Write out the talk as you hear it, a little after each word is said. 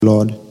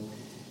Lord,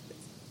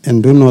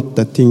 and do not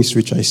the things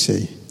which I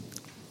say.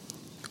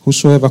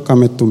 Whosoever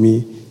cometh to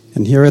me,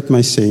 and heareth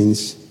my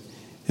sayings,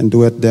 and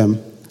doeth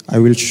them, I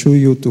will shew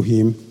you to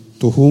him,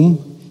 to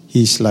whom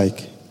he is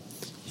like.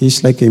 He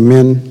is like a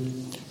man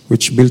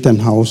which built an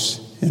house,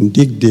 and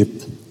dig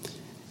deep,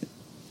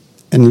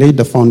 and laid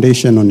the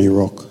foundation on a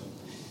rock.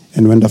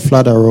 And when the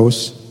flood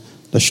arose,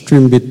 the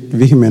stream beat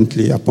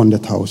vehemently upon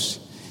that house,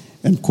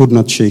 and could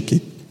not shake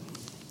it,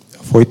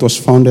 for it was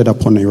founded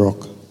upon a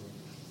rock.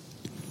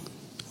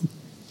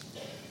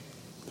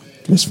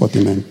 Verse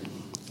 49.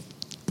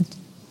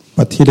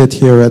 But he that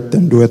heareth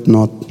and doeth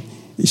not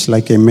is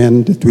like a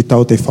man that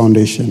without a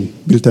foundation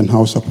built an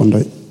house upon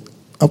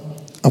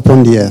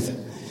the earth,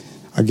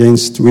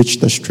 against which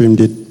the stream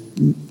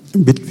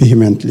did beat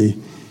vehemently,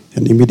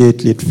 and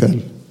immediately it fell,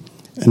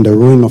 and the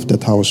ruin of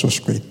that house was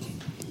great.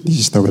 This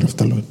is the word of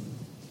the Lord.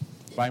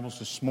 Bibles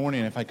this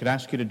morning, if I could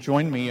ask you to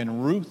join me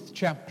in Ruth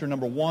chapter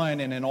number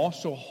 1, and then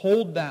also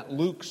hold that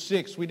Luke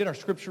 6. We did our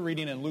scripture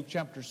reading in Luke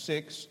chapter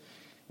 6.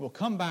 We'll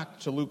come back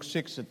to Luke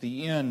 6 at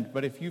the end,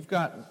 but if you've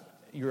got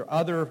your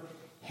other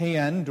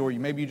hand, or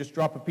maybe you just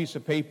drop a piece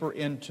of paper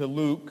into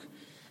Luke,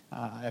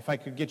 if I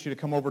could get you to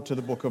come over to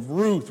the book of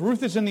Ruth.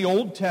 Ruth is in the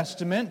Old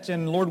Testament,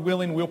 and Lord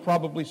willing, we'll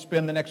probably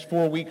spend the next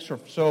 4 weeks or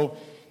so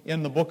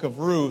in the book of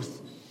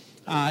Ruth.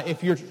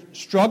 If you're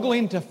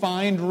struggling to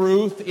find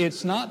Ruth,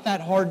 it's not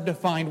that hard to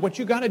find. What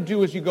you got to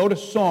do is you go to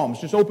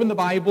Psalms. Just open the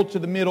Bible to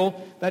the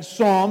middle, that's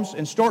Psalms,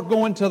 and start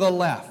going to the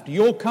left.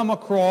 You'll come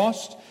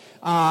across,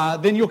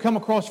 then you'll come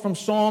across from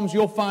Psalms,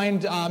 you'll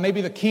find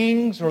maybe the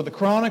Kings or the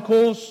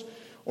Chronicles,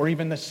 or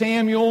even the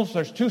Samuels.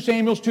 There's 2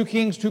 Samuels, 2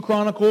 Kings, 2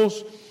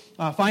 Chronicles.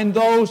 Find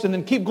those, and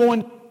then keep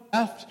going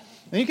left.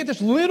 Then you get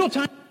this little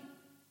tiny,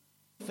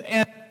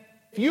 and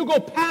if you go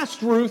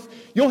past Ruth,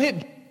 you'll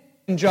hit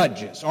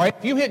Judges. All right,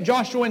 if you hit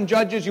Joshua and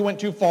Judges, you went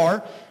too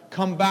far.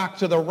 Come back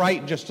to the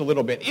right just a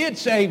little bit.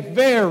 It's a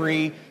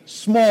very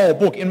small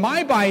book. In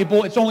my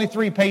Bible, it's only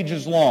 3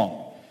 pages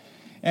long.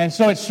 And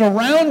so it's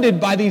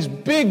surrounded by these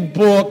big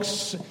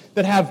books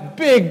that have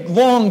big,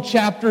 long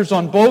chapters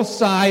on both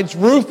sides.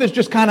 Ruth is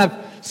just kind of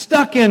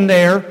stuck in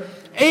there.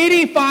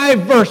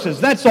 85 verses,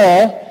 that's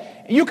all.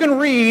 You can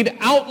read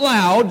out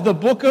loud the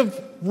book of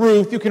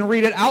Ruth. You can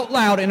read it out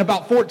loud in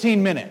about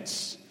 14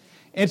 minutes.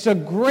 It's a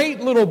great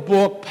little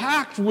book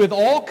packed with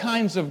all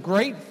kinds of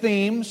great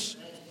themes.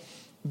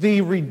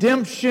 The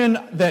redemption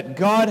that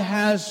God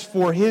has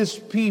for His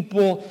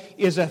people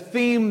is a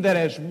theme that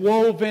is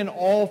woven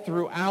all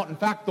throughout. In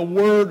fact, the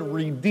word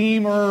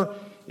Redeemer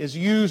is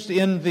used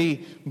in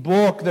the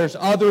book. There's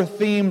other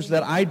themes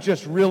that I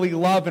just really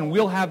love, and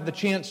we'll have the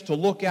chance to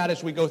look at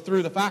as we go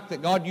through. The fact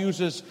that God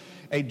uses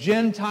a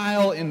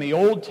Gentile in the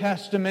Old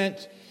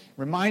Testament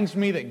reminds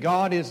me that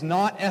God is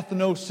not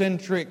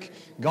ethnocentric.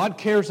 God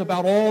cares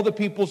about all the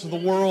peoples of the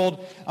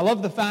world. I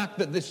love the fact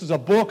that this is a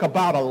book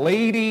about a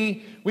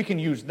lady. We can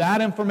use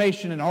that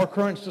information in our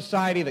current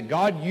society, that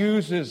God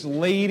uses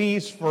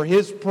ladies for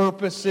His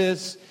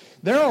purposes.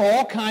 There are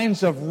all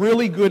kinds of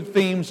really good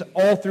themes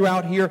all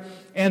throughout here,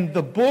 and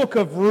the book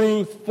of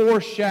Ruth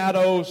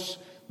foreshadows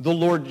the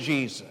Lord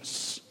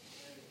Jesus.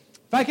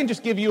 If I can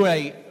just give you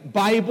a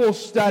Bible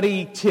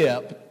study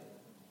tip,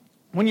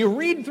 when you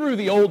read through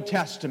the Old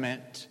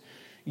Testament,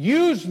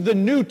 use the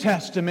New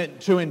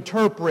Testament to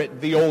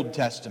interpret the Old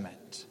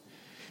Testament.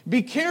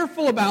 Be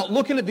careful about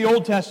looking at the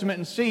Old Testament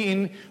and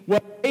seeing,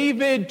 well,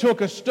 David took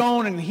a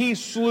stone and he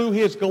slew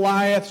his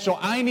Goliath, so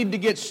I need to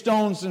get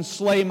stones and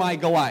slay my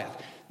Goliath.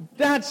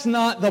 That's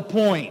not the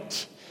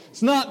point.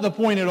 It's not the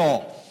point at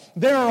all.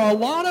 There are a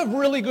lot of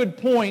really good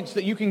points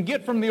that you can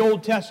get from the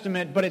Old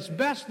Testament, but it's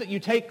best that you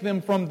take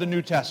them from the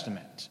New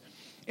Testament.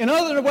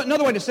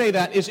 Another way to say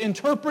that is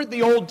interpret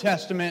the Old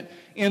Testament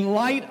in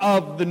light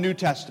of the New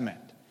Testament.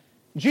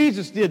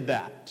 Jesus did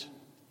that.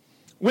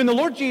 When the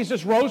Lord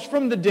Jesus rose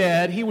from the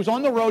dead, He was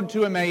on the road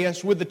to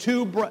Emmaus with the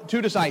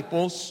two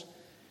disciples.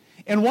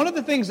 And one of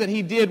the things that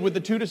He did with the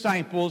 2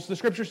 disciples, the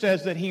Scripture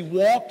says that He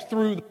walked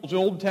through those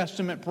Old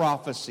Testament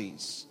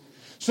prophecies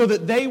so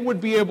that they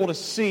would be able to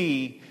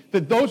see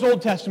that those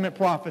Old Testament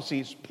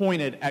prophecies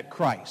pointed at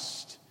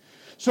Christ.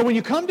 So when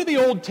you come to the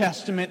Old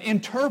Testament,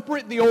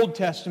 interpret the Old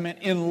Testament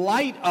in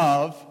light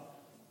of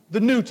the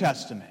New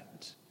Testament.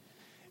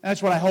 And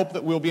that's what I hope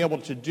that we'll be able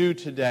to do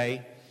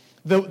today.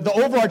 The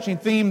overarching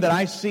theme that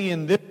I see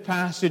in this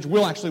passage,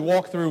 we'll actually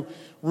walk through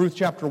Ruth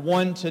chapter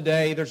 1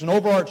 today. There's an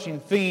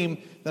overarching theme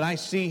that I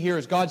see here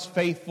is God's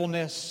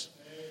faithfulness.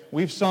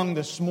 We've sung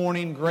this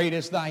morning, "Great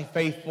is thy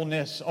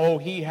faithfulness." Oh,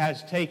 He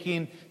has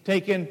taken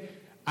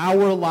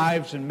our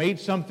lives and made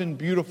something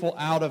beautiful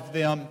out of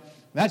them.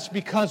 That's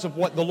because of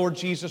what the Lord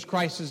Jesus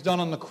Christ has done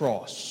on the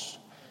cross.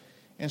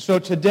 And so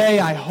today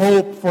I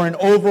hope for an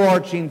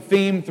overarching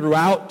theme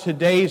throughout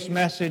today's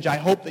message. I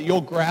hope that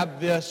you'll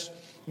grab this.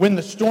 When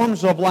the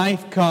storms of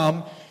life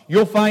come,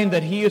 you'll find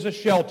that He is a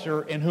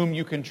shelter in whom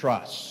you can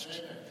trust.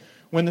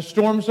 When the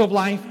storms of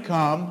life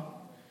come,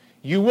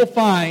 you will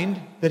find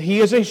that He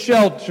is a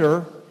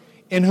shelter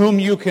in whom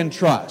you can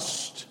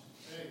trust.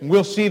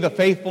 We'll see the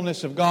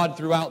faithfulness of God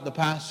throughout the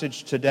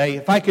passage today.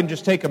 If I can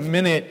just take a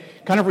minute,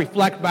 kind of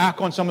reflect back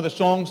on some of the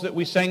songs that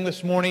we sang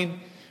this morning.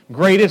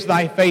 Great is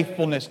thy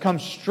faithfulness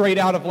comes straight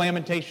out of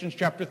Lamentations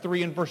chapter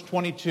 3 and verse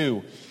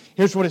 22.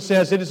 Here's what it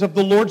says. It is of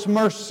the Lord's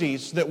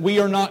mercies that we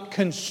are not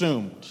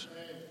consumed.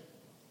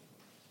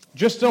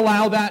 Just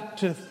allow that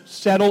to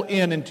settle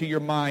into your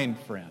mind,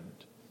 friend.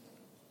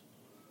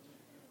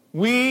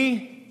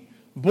 We,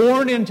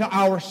 born into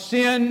our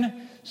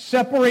sin,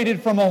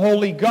 separated from a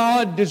holy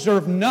God,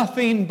 deserve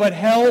nothing but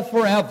hell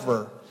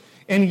forever.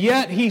 And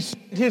yet He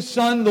sent His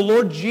Son, the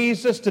Lord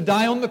Jesus, to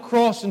die on the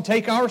cross and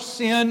take our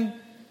sin.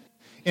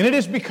 And it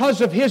is because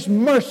of His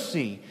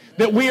mercy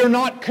that we are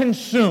not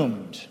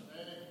consumed.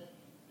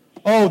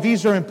 Oh,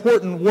 these are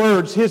important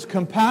words. His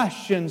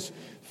compassions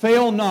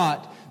fail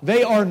not.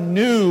 They are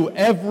new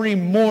every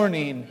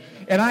morning.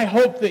 And I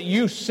hope that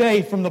you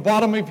say from the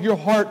bottom of your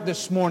heart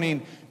this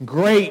morning,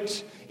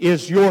 great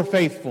is your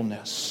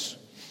faithfulness.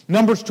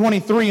 Numbers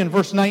 23 and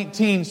verse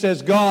 19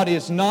 says, God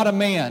is not a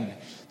man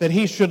that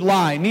He should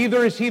lie,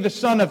 neither is He the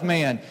Son of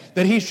Man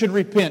that He should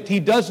repent. He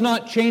does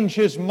not change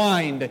His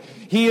mind.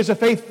 He is a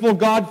faithful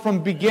God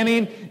from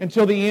beginning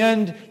until the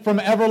end,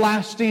 from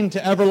everlasting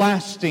to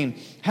everlasting.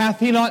 Hath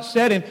He not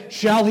said, and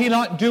shall He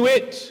not do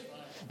it?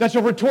 That's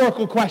a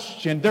rhetorical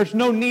question. There's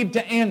no need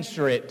to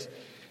answer it.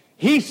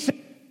 He said,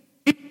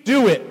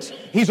 do it.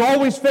 He's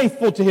always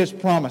faithful to His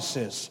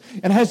promises.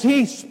 And has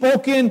He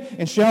spoken,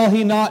 and shall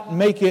He not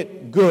make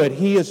it good?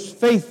 He is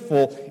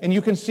faithful, and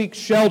you can seek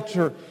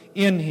shelter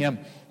in Him.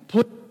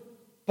 Please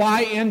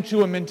buy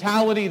into a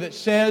mentality that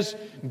says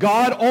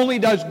God only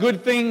does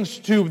good things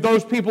to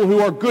those people who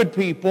are good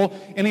people,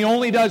 and He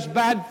only does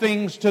bad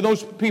things to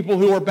those people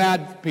who are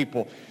bad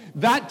people.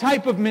 That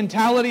type of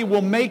mentality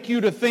will make you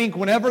to think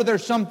whenever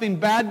there's something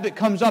bad that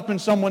comes up in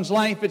someone's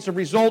life, it's a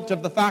result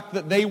of the fact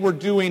that they were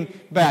doing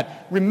bad.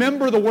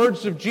 Remember the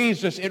words of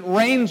Jesus, it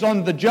rains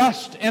on the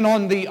just and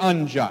on the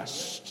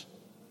unjust.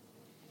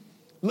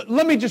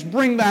 Let me just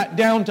bring that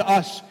down to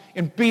us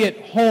and be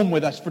at home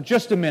with us for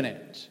just a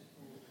minute.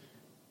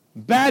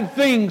 Bad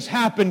things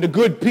happen to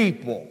good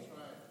people.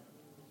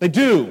 They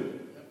do.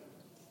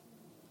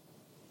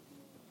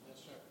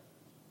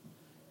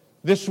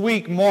 This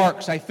week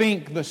marks, I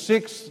think, the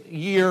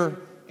 6th-year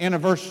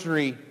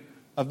anniversary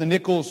of the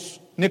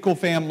Nickel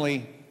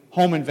family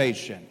home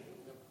invasion.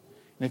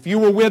 And if you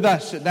were with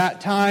us at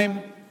that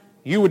time,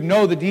 you would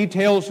know the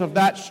details of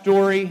that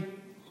story.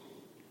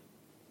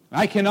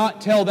 I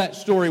cannot tell that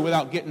story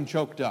without getting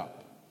choked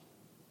up.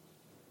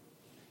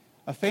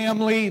 A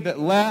family that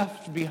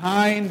left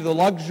behind the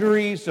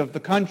luxuries of the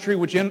country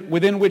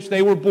within which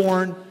they were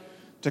born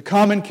to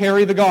come and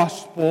carry the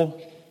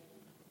gospel.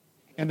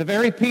 And the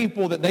very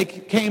people that they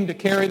came to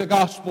carry the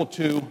gospel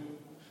to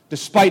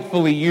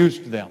despitefully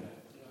used them.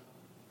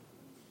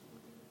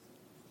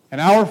 And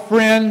our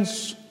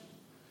friends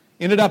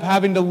ended up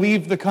having to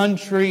leave the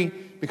country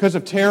because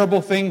of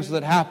terrible things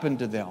that happened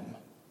to them.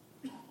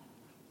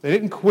 They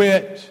didn't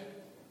quit.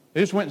 They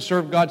just went and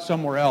served God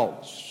somewhere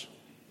else.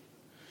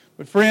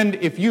 But friend,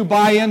 if you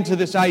buy into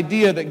this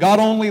idea that God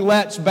only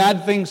lets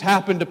bad things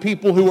happen to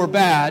people who are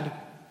bad,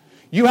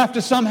 you have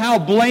to somehow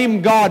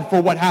blame God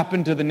for what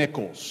happened to the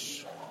Nickels.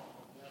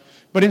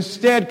 But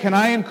instead, can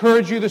I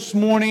encourage you this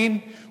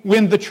morning,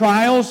 when the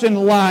trials in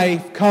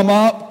life come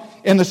up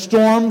and the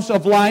storms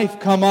of life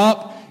come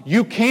up,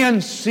 you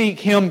can seek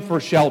Him for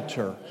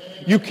shelter.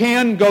 You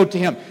can go to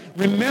Him.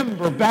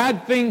 Remember,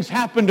 bad things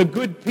happen to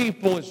good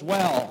people as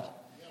well.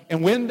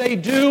 And when they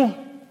do,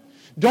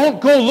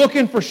 don't go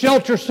looking for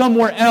shelter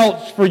somewhere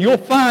else, for you'll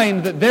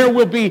find that there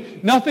will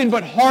be nothing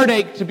but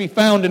heartache to be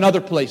found in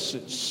other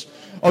places.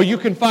 Oh, you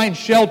can find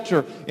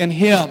shelter in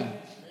Him.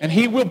 And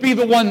He will be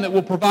the one that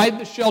will provide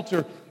the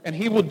shelter, and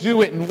He will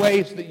do it in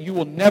ways that you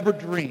will never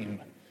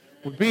dream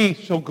would be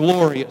so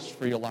glorious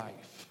for your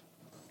life.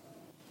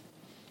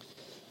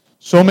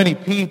 So many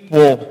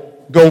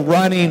people go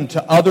running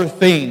to other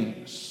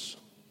things.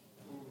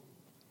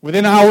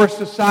 Within our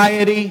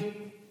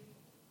society,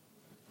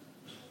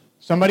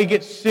 somebody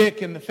gets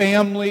sick in the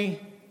family.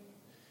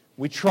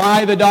 We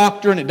try the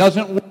doctor and it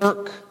doesn't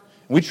work.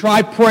 We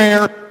try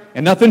prayer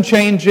and nothing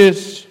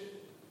changes.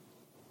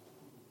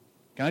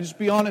 Can I just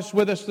be honest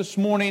with us this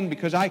morning?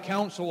 Because I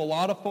counsel a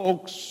lot of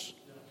folks,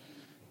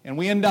 and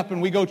we end up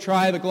and we go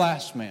try the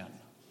glass man.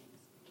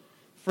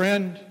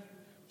 Friend,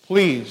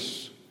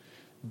 please,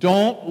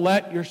 don't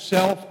let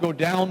yourself go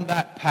down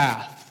that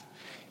path.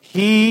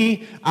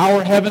 He,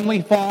 our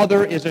Heavenly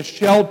Father, is a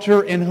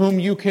shelter in whom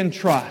you can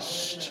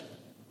trust.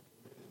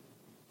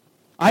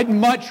 I'd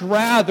much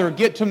rather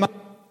get to my...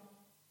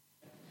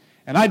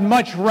 And I'd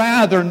much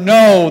rather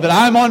know that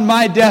I'm on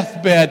my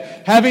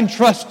deathbed, having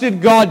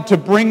trusted God to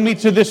bring me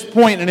to this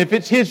point. And if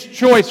it's His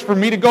choice for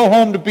me to go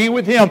home to be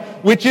with Him,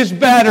 which is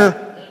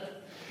better,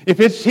 if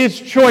it's His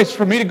choice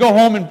for me to go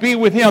home and be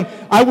with Him,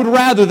 I would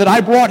rather that I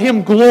brought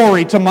Him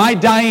glory to my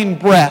dying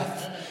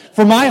breath.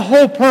 For my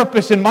whole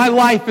purpose in my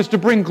life is to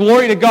bring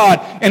glory to God.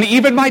 And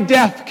even my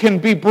death can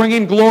be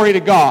bringing glory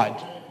to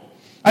God.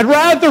 I'd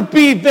rather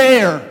be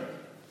there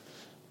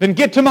than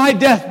get to my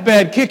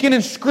deathbed kicking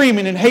and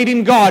screaming and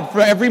hating God for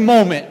every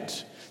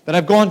moment that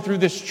I've gone through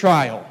this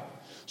trial.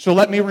 So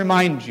let me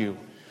remind you,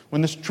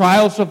 when the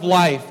trials of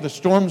life, the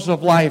storms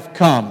of life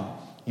come,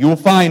 you will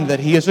find that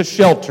He is a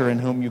shelter in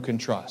whom you can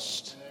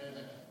trust.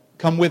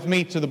 Come with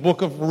me to the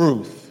book of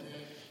Ruth,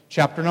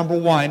 chapter number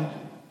 1.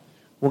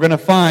 We're going to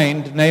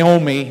find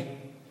Naomi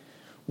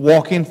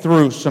walking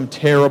through some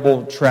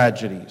terrible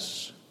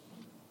tragedies.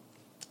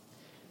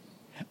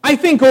 I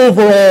think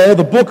overall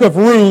the book of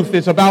Ruth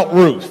is about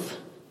Ruth.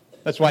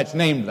 That's why it's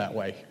named that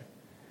way.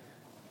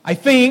 I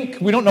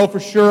think, we don't know for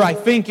sure, I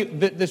think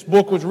that this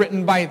book was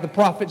written by the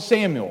prophet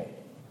Samuel.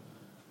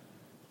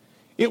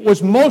 It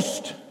was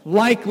most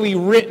likely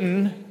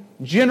written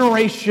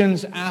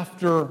generations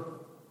after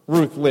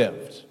Ruth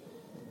lived.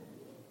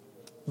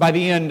 By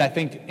the end,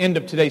 end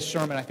of today's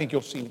sermon, I think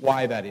you'll see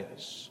why that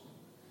is.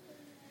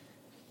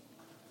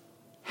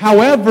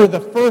 However,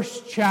 the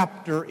first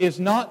chapter is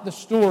not the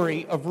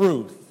story of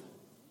Ruth.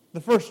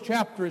 The first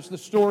chapter is the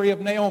story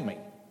of Naomi.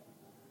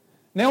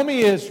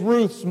 Naomi is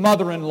Ruth's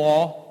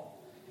mother-in-law,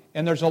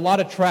 and there's a lot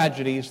of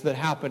tragedies that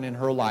happen in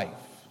her life.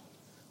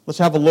 Let's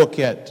have a look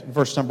at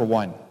verse number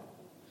 1.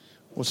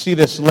 We'll see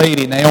this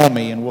lady,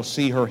 Naomi, and we'll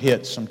see her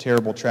hit some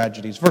terrible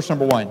tragedies. Verse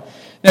number 1.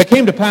 Now it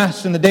came to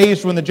pass in the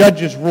days when the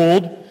judges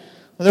ruled,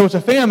 there was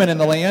a famine in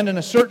the land, and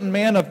a certain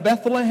man of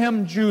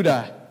Bethlehem,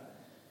 Judah,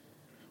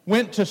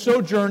 went to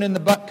sojourn in the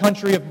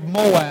country of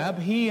Moab,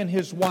 he and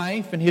his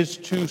wife and his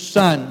 2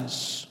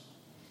 sons.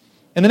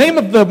 And the name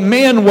of the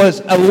man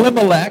was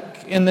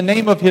Elimelech, and the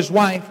name of his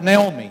wife,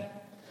 Naomi.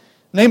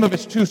 The name of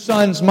his 2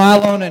 sons,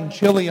 Mahlon and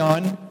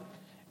Chilion,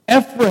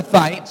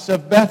 Ephrathites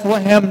of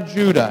Bethlehem,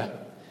 Judah.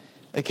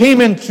 They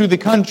came into the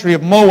country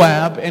of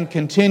Moab and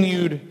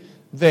continued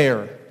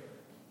there.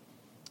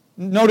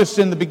 Notice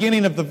in the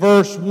beginning of the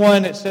verse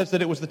 1, it says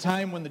that it was the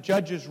time when the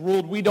judges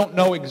ruled. We don't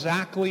know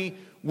exactly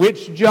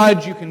which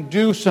judge. You can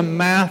do some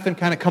math and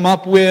kind of come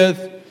up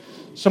with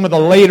some of the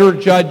later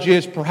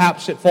judges.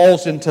 Perhaps it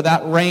falls into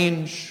that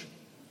range.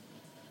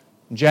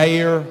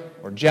 Jair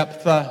or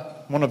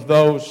Jephthah, one of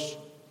those.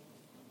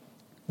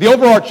 The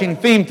overarching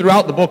theme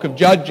throughout the book of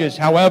Judges,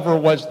 however,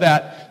 was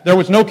that there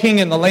was no king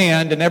in the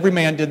land, and every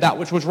man did that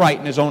which was right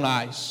in his own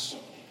eyes.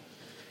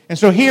 And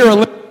so here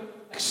Elimelech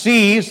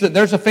sees that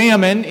there's a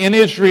famine in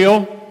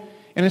Israel,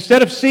 and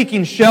instead of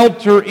seeking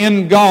shelter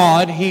in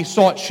God, he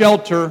sought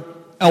shelter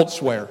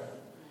elsewhere.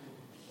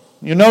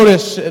 You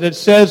notice that it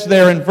says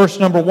there in verse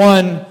number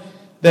 1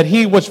 that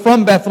he was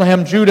from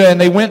Bethlehem, Judah, and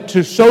they went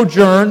to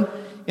sojourn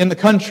in the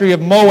country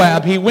of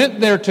Moab. He went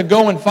there to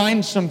go and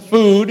find some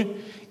food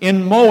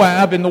in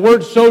Moab, and the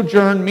word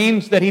sojourn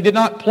means that he did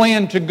not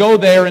plan to go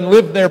there and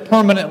live there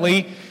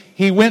permanently.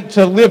 He went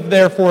to live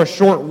there for a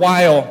short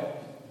while,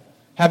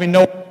 having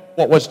known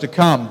what was to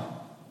come.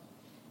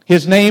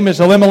 His name is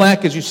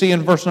Elimelech, as you see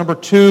in verse number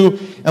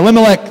 2.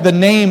 Elimelech, the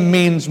name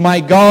means, my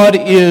God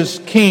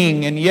is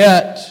king, and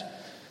yet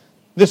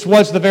this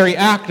was the very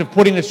act of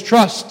putting his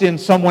trust in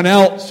someone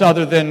else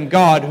other than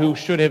God, who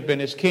should have been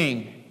his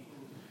king.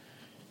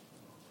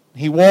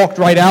 He walked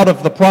right out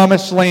of the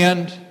promised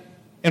land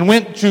and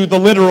went to the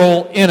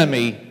literal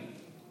enemy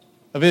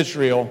of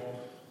Israel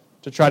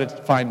to try to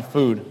find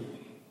food.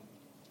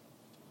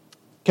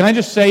 Can I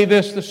just say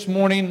this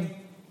morning,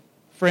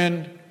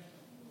 friend?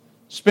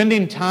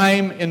 Spending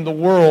time in the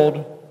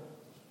world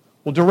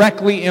will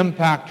directly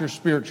impact your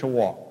spiritual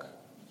walk.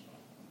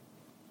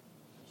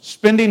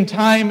 Spending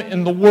time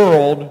in the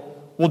world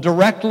will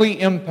directly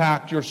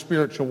impact your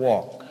spiritual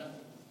walk.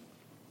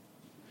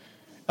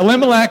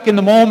 Elimelech, in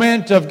the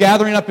moment of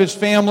gathering up his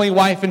family,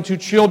 wife, and 2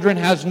 children,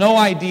 has no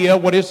idea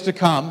what is to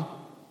come.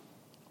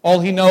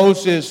 All he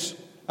knows is,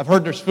 I've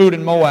heard there's food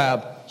in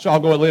Moab, so I'll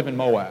go live in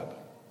Moab.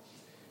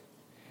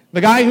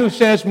 The guy who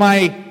says,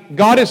 my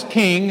God is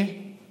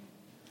king,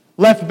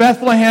 left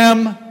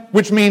Bethlehem,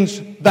 which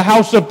means the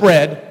house of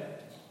bread,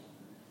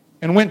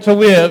 and went to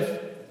live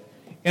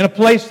in a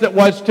place that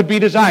was to be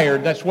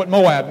desired. That's what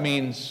Moab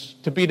means,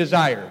 to be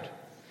desired.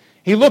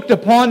 He looked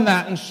upon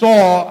that and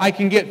saw, I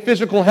can get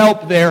physical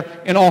help there,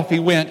 and off he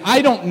went.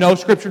 I don't know,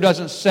 Scripture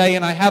doesn't say,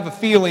 and I have a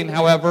feeling,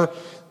 however,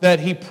 that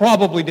he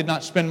probably did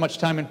not spend much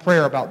time in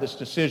prayer about this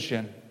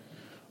decision.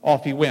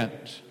 Off he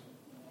went.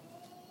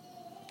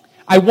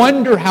 I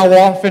wonder how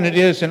often it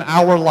is in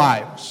our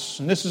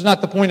lives, and this is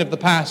not the point of the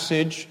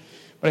passage,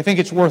 but I think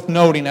it's worth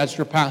noting as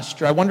your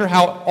pastor. I wonder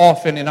how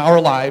often in our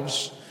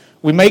lives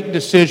we make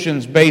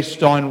decisions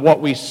based on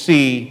what we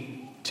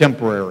see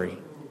temporary.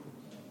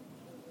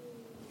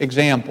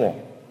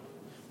 Example,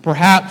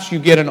 perhaps you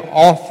get an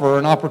offer,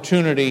 an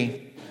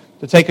opportunity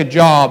to take a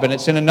job, and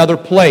it's in another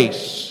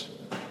place.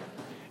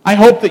 I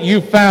hope that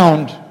you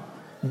found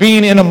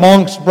being in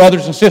amongst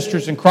brothers and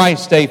sisters in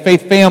Christ, a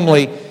faith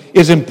family,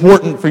 is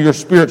important for your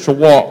spiritual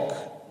walk.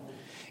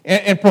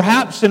 And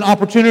perhaps an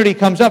opportunity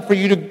comes up for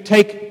you to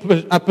take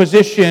a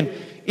position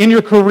in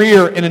your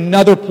career in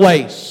another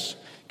place.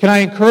 Can I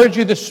encourage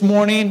you this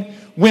morning,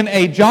 when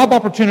a job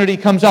opportunity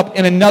comes up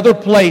in another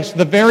place,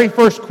 the very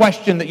first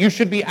question that you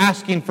should be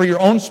asking for your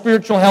own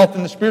spiritual health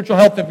and the spiritual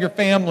health of your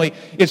family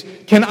is,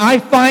 can I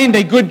find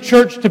a good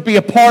church to be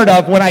a part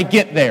of when I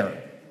get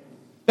there?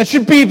 That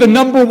should be the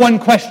number one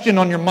question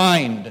on your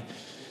mind.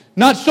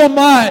 Not so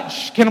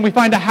much, can we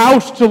find a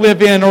house to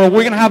live in, or are we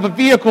going to have a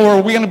vehicle, or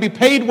are we going to be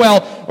paid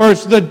well, or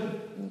is the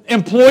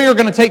employer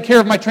going to take care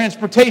of my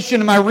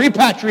transportation and my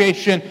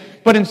repatriation?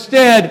 But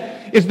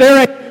instead, is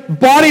there a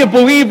body of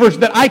believers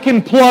that I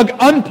can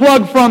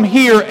unplug from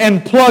here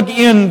and plug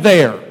in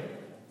there?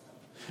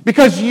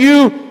 Because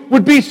you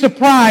would be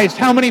surprised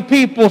how many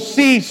people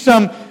see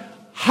some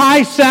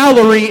high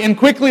salary and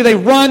quickly they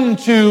run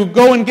to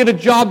go and get a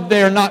job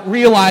there, not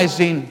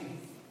realizing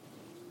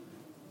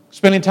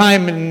spending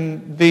time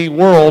in the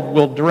world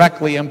will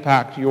directly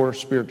impact your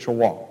spiritual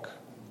walk.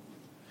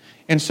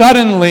 And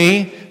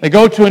suddenly, they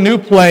go to a new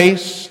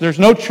place, there's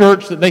no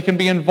church that they can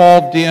be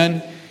involved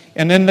in,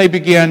 and then they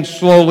begin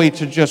slowly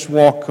to just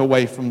walk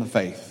away from the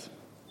faith.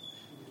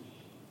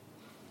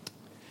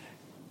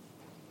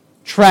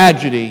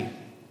 Tragedy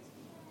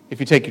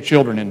if you take your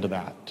children into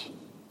that.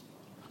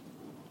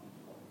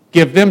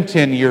 Give them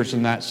 10 years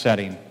in that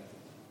setting,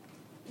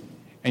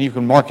 and you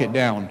can mark it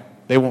down.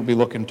 They won't be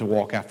looking to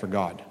walk after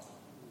God.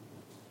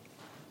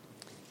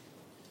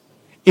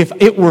 If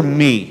it were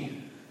me,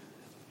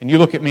 and you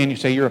look at me and you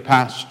say, you're a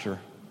pastor.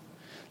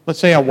 Let's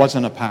say I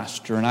wasn't a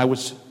pastor and I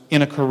was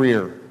in a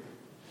career.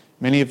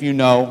 Many of you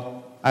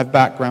know, I have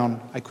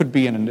background, I could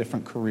be in a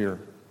different career.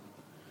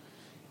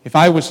 If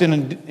I was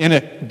in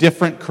a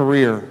different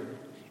career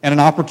and an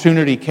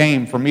opportunity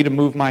came for me to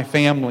move my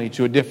family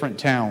to a different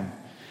town,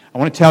 I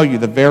want to tell you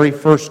the very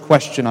first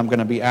question I'm going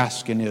to be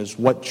asking is,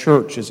 what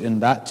church is in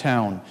that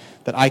town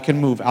that I can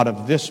move out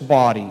of this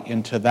body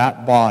into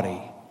that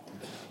body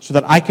so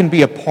that I can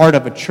be a part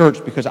of a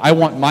church, because I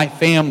want my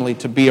family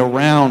to be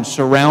around,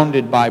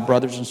 surrounded by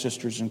brothers and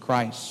sisters in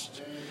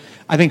Christ.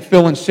 I think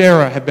Phil and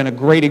Sarah have been a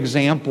great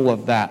example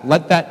of that.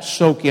 Let that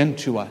soak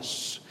into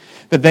us.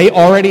 That they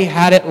already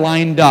had it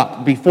lined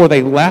up. Before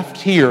they left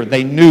here,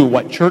 they knew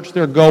what church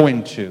they're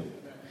going to.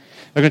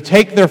 They're going to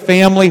take their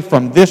family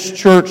from this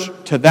church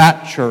to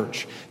that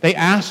church. They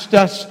asked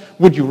us,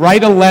 would you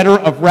write a letter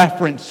of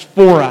reference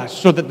for us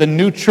so that the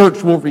new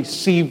church will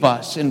receive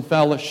us in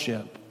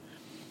fellowship?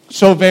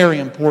 So very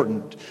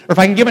important. Or if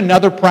I can give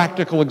another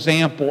practical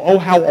example, oh,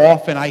 how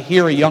often I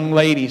hear a young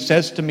lady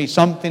says to me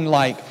something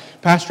like,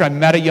 Pastor, I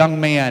met a young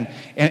man,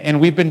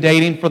 and we've been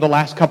dating for the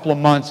last couple of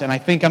months, and I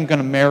think I'm going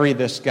to marry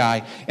this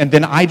guy. And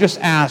then I just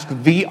ask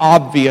the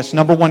obvious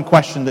number one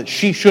question that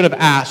she should have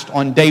asked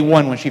on day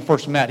one when she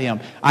first met him.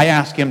 I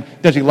ask him,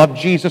 does he love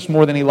Jesus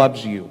more than he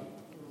loves you?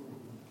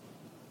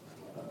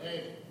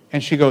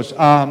 And she goes,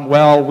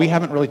 well, we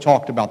haven't really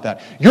talked about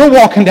that. You're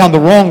walking down the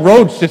wrong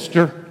road,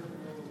 sister.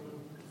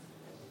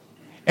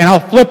 And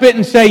I'll flip it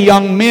and say,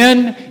 young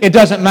men, it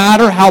doesn't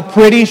matter how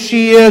pretty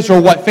she is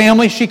or what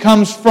family she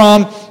comes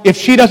from. If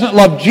she doesn't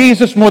love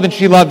Jesus more than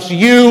she loves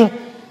you,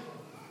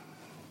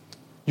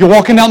 you're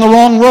walking down the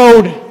wrong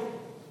road.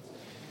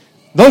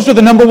 Those are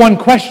the number one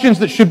questions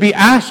that should be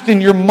asked in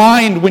your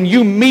mind when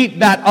you meet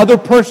that other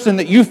person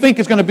that you think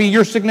is going to be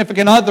your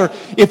significant other.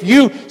 If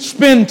you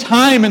spend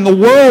time in the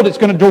world, it's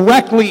going to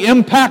directly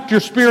impact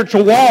your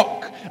spiritual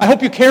walk. I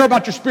hope you care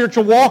about your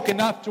spiritual walk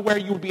enough to where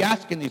you would be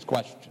asking these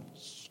questions.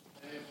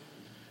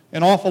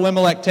 And off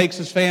Elimelech takes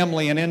his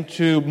family, and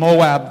into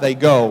Moab they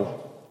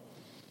go.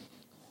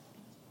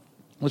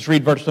 Let's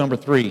read verse number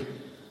 3.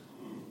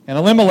 And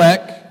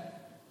Elimelech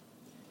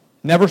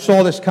never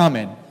saw this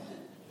coming.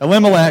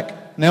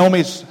 Elimelech,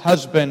 Naomi's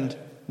husband,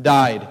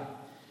 died,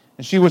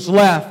 and she was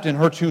left and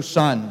her 2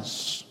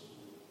 sons.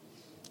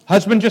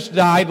 Husband just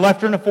died, left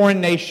her in a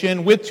foreign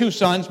nation with 2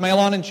 sons,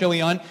 Mahlon and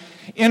Chilion.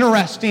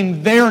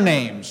 Interesting, their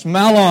names.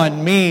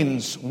 Mahlon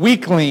means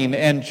weakling,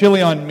 and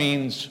Chilion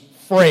means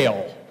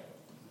frail.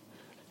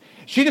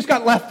 She just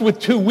got left with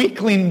 2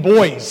 weakling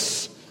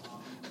boys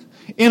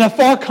in a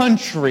far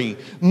country,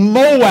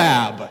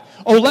 Moab.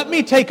 Oh, let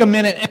me take a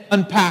minute and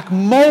unpack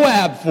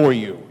Moab for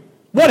you.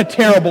 What a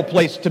terrible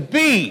place to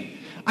be.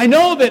 I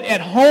know that at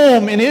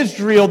home in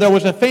Israel there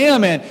was a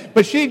famine,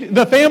 but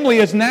the family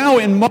is now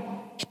in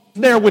Moab.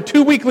 She's there with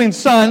 2 weakling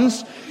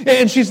sons,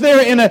 and she's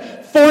there in a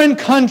foreign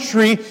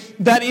country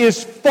that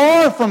is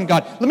far from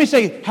God. Let me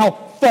say how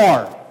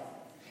far.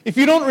 If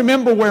you don't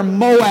remember where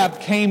Moab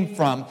came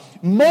from,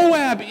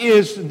 Moab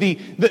is the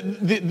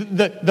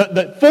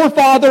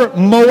forefather,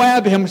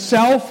 Moab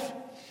himself.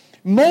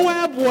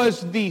 Moab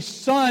was the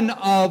son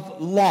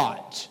of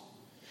Lot.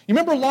 You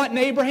remember Lot and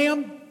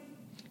Abraham?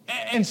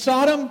 And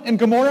Sodom and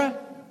Gomorrah?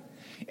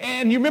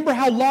 And you remember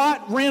how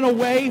Lot ran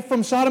away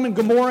from Sodom and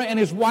Gomorrah and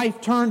his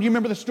wife turned? You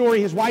remember the story?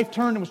 His wife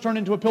turned and was turned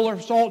into a pillar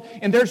of salt.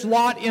 And there's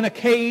Lot in a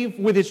cave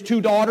with his 2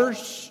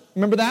 daughters.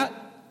 Remember that?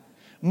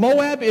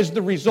 Moab is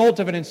the result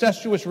of an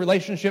incestuous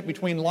relationship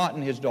between Lot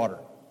and his daughter.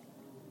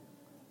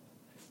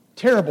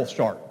 Terrible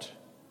start.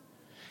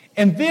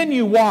 And then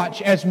you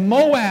watch as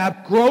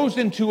Moab grows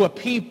into a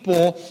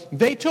people.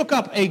 They took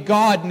up a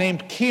god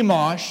named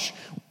Chemosh,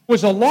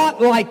 was a lot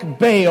like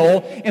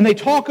Baal, and they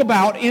talk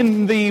about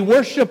in the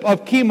worship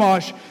of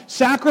Chemosh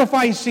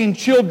sacrificing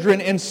children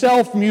and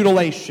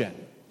self-mutilation.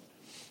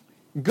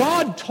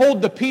 God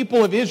told the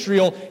people of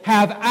Israel,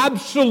 have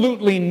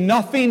absolutely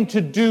nothing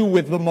to do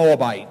with the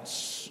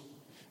Moabites.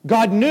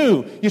 God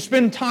knew you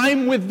spend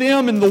time with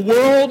them in the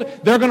world,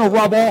 they're going to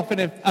rub off and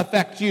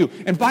affect you.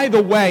 And by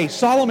the way,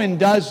 Solomon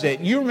does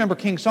it. You remember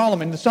King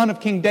Solomon, the son of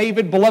King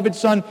David, beloved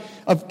son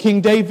of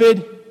King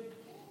David,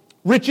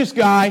 richest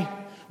guy,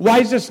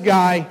 wisest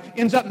guy,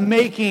 ends up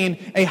making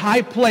a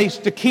high place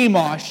to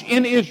Chemosh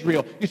in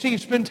Israel. You see, you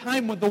spend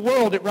time with the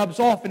world, it rubs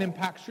off and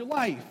impacts your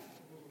life.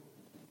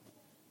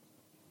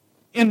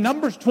 In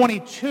Numbers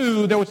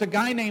 22, there was a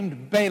guy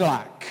named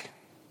Balak.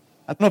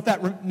 I don't know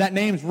if that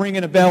name's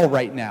ringing a bell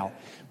right now.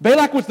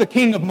 Balak was the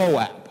king of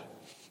Moab.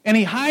 And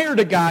he hired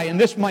a guy, and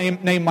this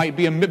name might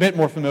be a bit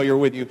more familiar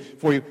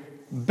for you,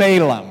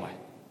 Balaam.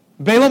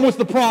 Balaam was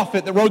the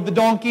prophet that rode the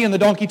donkey, and the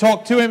donkey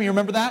talked to him. You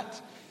remember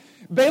that?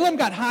 Balaam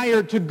got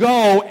hired to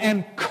go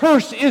and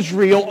curse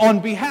Israel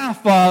on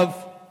behalf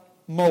of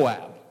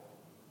Moab.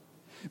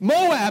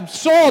 Moab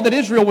saw that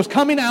Israel was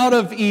coming out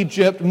of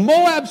Egypt.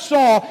 Moab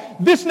saw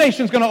this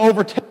nation's going to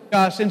overtake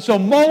us. And so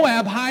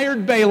Moab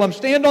hired Balaam,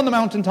 stand on the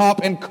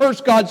mountaintop and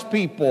curse God's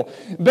people.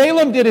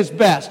 Balaam did his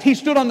best. He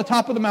stood on the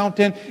top of the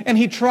mountain and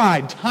he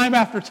tried time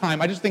after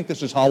time. I just think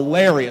this is a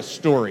hilarious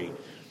story.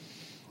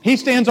 He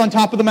stands on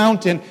top of the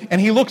mountain and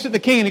he looks at the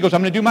king and he goes,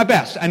 I'm going to do my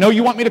best. I know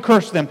you want me to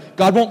curse them.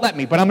 God won't let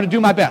me, but I'm going to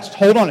do my best.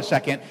 Hold on a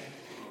second.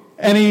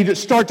 And he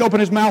just starts to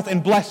open his mouth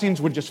and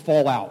blessings would just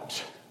fall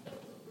out.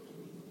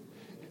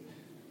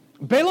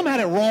 Balaam had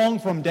it wrong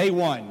from day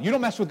one. You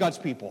don't mess with God's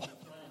people.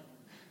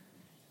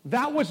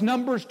 That was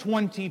Numbers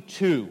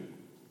 22.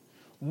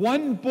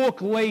 One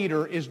book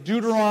later is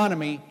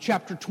Deuteronomy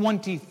chapter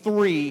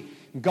 23.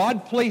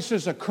 God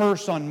places a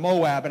curse on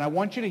Moab, and I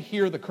want you to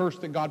hear the curse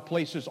that God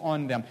places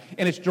on them.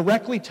 And it's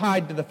directly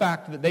tied to the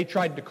fact that they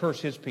tried to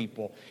curse his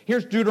people.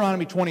 Here's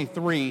Deuteronomy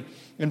 23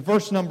 in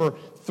verse number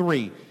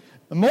 3.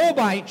 The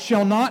Moabites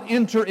shall not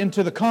enter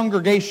into the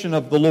congregation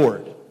of the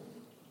Lord.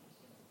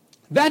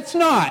 That's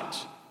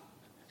not...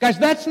 Guys,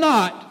 that's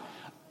not,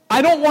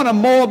 I don't want a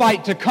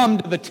Moabite to come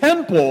to the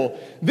temple.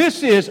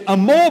 This is, a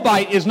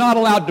Moabite is not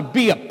allowed to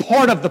be a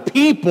part of the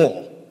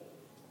people.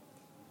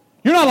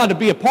 You're not allowed to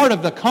be a part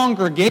of the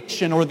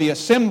congregation or the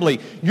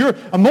assembly.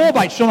 A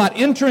Moabite shall not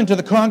enter into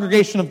the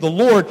congregation of the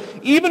Lord.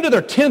 Even to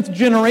their 10th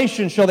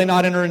generation shall they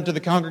not enter into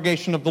the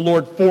congregation of the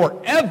Lord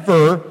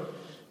forever,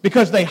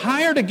 because they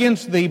hired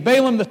against thee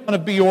Balaam the son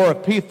of Beor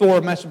of Pethor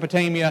of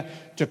Mesopotamia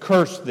to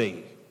curse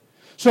thee.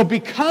 So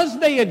because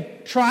they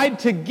had tried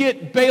to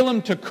get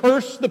Balaam to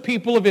curse the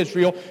people of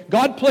Israel,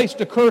 God placed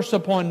a curse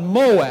upon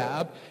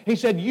Moab. He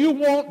said, you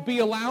won't be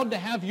allowed to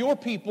have your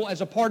people as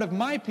a part of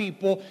my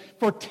people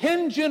for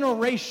 10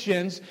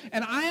 generations.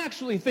 And I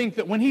actually think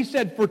that when he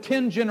said for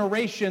 10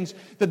 generations,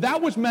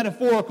 that was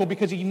metaphorical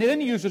because he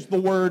then uses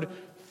the word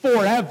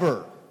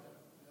forever.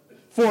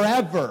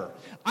 Forever.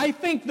 I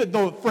think that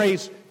the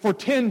phrase for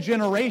 10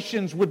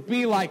 generations would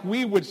be like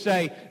we would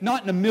say,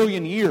 not in a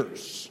million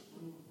years.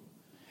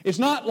 It's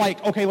not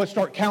like, okay, let's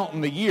start counting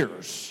the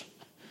years.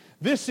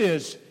 This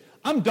is,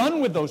 I'm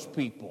done with those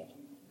people.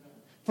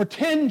 For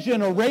 10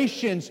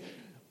 generations,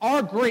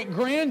 our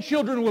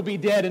great-grandchildren will be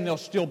dead and they'll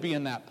still be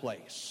in that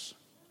place.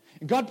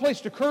 And God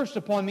placed a curse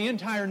upon the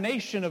entire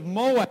nation of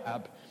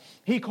Moab.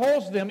 He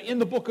calls them, in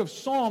the book of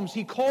Psalms,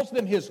 he calls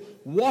them his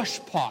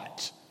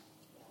washpot.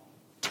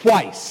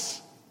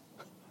 Twice.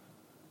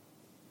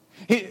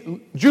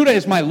 Judah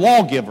is my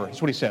lawgiver,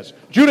 that's what he says.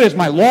 Judah is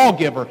my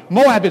lawgiver.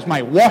 Moab is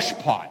my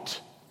washpot.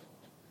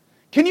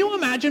 Can you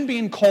imagine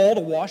being called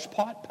a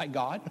washpot by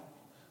God?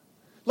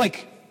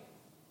 Like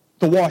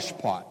the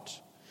washpot.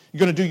 You're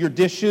going to do your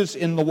dishes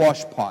in the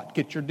washpot.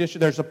 Get your dishes.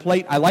 There's a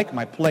plate. I like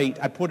my plate.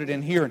 I put it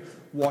in here and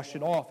wash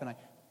it off, and I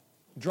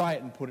dry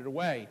it and put it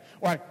away.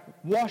 Or I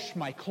wash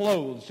my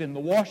clothes in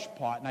the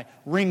washpot, and I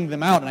wring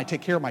them out, and I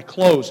take care of my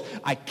clothes.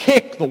 I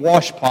kick the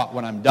washpot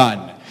when I'm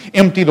done.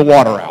 Empty the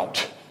water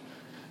out.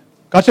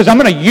 God says, I'm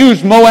going to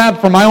use Moab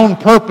for my own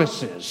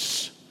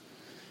purposes.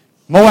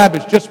 Moab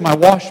is just my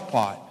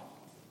washpot.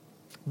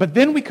 But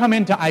then we come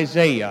into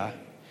Isaiah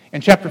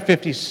in chapter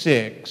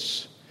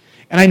 56,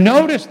 and I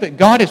notice that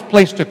God has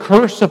placed a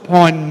curse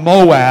upon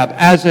Moab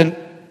as a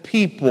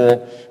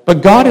people,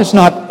 but God is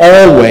not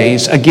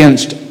always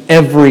against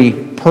every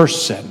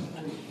person.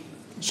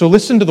 So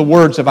listen to the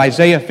words of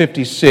Isaiah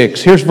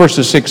 56. Here's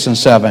verses 6 and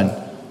 7.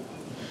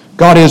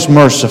 God is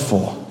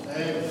merciful.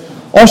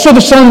 Also the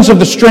sons of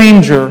the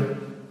stranger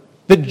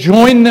that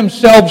join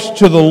themselves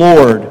to the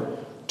Lord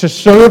to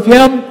serve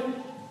him,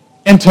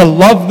 and to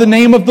love the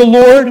name of the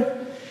Lord,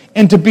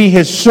 and to be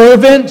his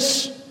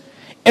servants.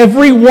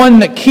 Every one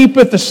that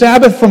keepeth the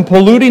Sabbath from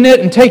polluting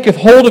it, and taketh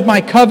hold of my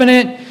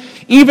covenant,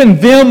 even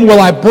them will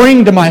I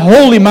bring to my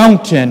holy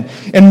mountain,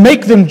 and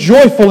make them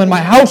joyful in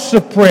my house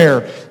of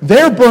prayer.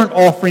 Their burnt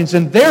offerings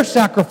and their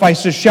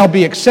sacrifices shall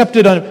be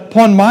accepted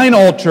upon mine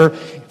altar.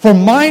 For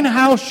mine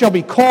house shall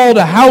be called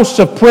a house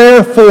of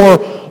prayer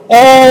for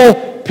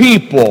all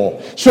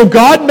people. So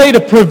God made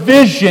a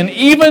provision,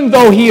 even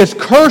though He has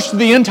cursed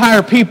the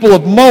entire people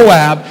of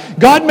Moab,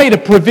 God made a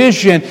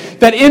provision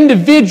that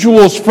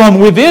individuals from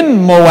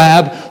within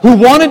Moab who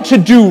wanted to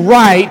do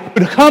right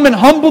would come and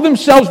humble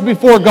themselves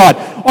before God.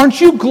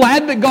 Aren't you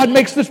glad that God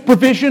makes this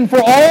provision for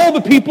all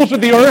the peoples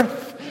of the earth?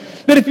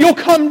 That if you'll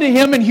come to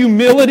Him in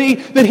humility,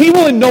 that He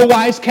will in no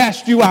wise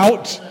cast you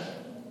out.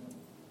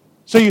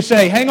 So you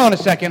say, hang on a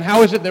second,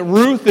 how is it that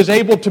Ruth is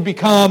able to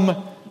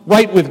become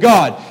right with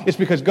God? It's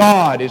because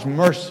God is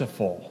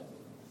merciful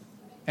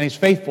and He's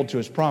faithful to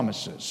His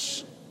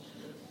promises.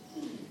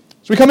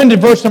 So we come into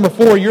verse number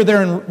 4. You're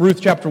there in Ruth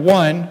chapter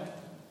 1.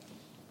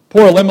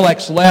 Poor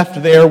Elimelech's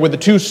left there with the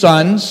 2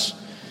 sons.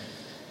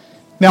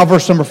 Now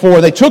verse number 4.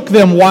 They took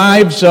them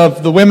wives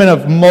of the women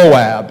of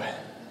Moab.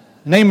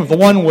 The name of the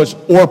one was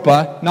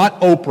Orpah, not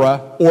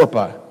Oprah,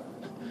 Orpah.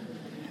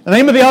 The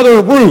name of the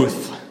other,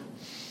 Ruth.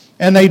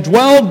 And they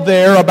dwelled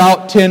there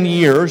about 10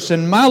 years,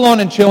 and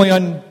Mahlon and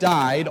Chilion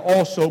died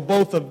also,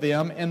 both of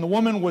them, and the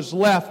woman was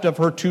left of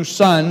her 2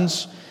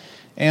 sons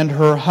and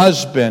her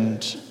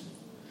husband.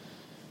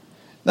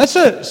 That's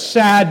a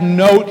sad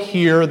note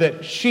here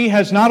that she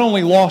has not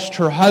only lost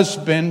her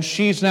husband,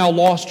 she's now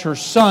lost her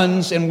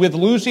sons, and with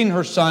losing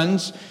her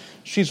sons,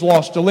 she's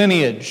lost a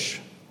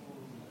lineage.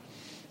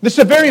 This is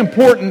a very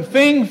important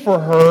thing for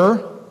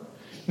her.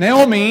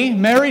 Naomi,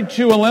 married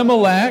to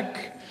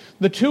Elimelech,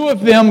 the 2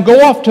 of them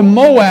go off to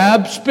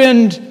Moab,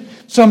 spend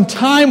some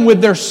time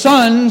with their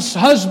sons.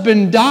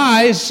 Husband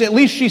dies. At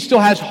least she still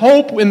has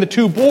hope in the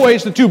 2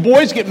 boys. The 2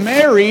 boys get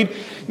married.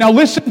 Now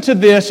listen to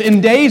this.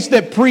 In days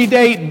that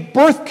predate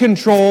birth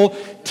control,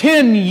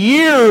 10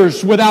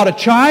 years without a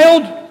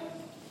child,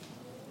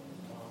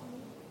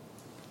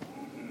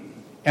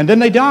 and then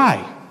they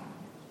die.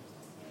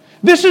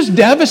 This is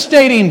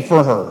devastating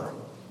for her.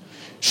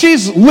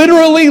 She's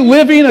literally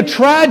living a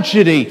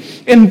tragedy.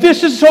 And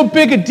this is so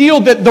big a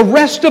deal that the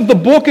rest of the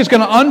book is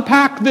going to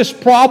unpack this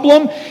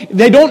problem.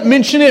 They don't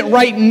mention it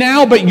right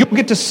now, but you'll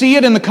get to see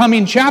it in the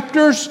coming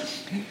chapters.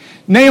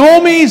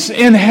 Naomi's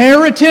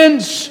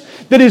inheritance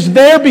that is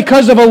there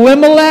because of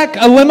Elimelech.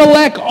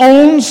 Elimelech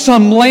owns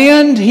some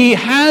land. He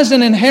has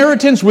an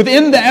inheritance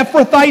within the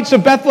Ephrathites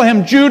of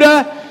Bethlehem,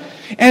 Judah.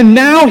 And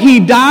now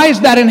he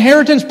dies. That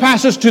inheritance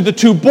passes to the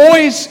 2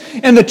 boys.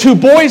 And the 2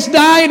 boys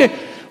died.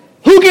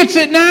 Who gets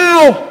it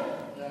now?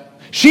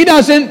 She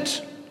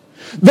doesn't.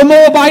 The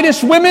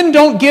Moabitess women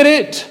don't get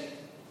it.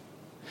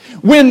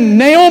 When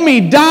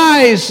Naomi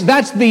dies,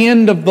 that's the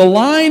end of the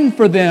line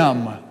for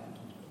them.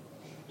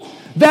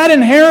 That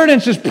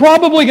inheritance is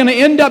probably going to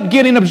end up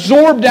getting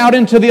absorbed out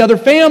into the other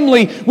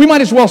family. We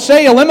might as well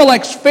say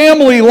Elimelech's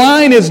family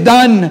line is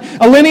done.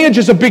 A lineage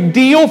is a big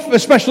deal,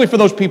 especially for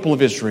those people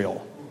of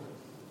Israel.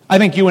 I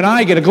think you and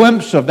I get a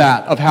glimpse of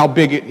that, of how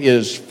big it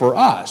is for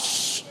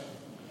us.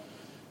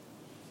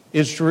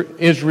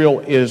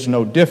 Israel is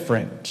no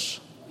different.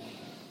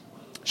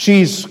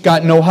 She's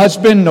got no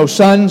husband, no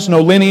sons, no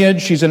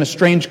lineage. She's in a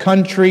strange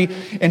country,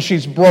 and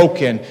she's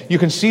broken. You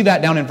can see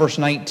that down in verse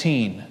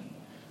 19.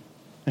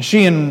 And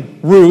she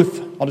and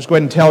Ruth, I'll just go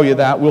ahead and tell you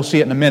that. We'll see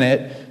it in a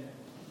minute.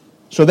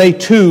 So they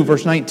too,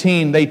 verse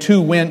 19, they too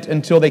went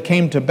until they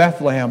came to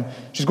Bethlehem.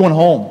 She's going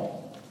home.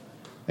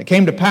 It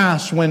came to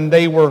pass when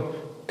they were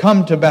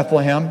come to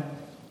Bethlehem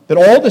that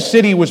all the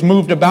city was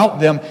moved about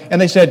them, and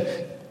they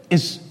said,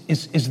 Is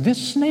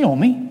this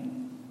Naomi?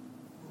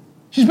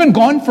 She's been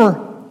gone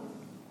for,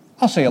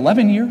 I'll say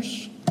 11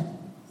 years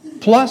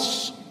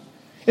plus.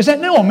 Is that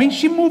Naomi?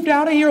 She moved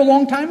out of here a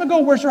long time ago.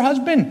 Where's her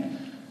husband?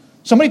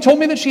 Somebody told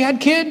me that she had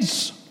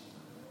kids.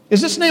 Is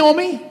this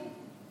Naomi?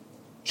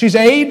 She's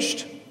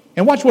aged.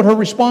 And watch what her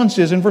response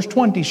is in verse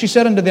 20. She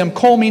said unto them,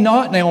 Call me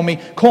not Naomi,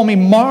 call me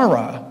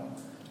Mara.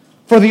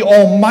 For the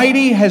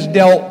Almighty has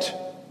dealt,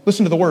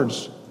 listen to the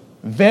words,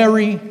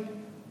 very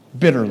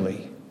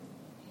bitterly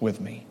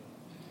with me.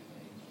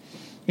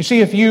 You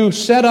see, if you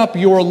set up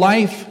your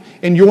life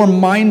and your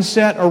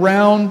mindset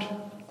around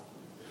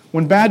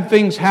when bad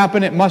things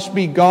happen, it must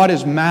be God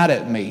is mad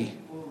at me,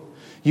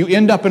 you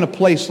end up in a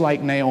place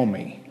like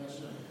Naomi,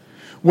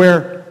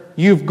 where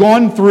you've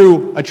gone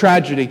through a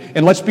tragedy.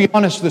 And let's be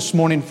honest this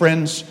morning,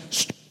 friends,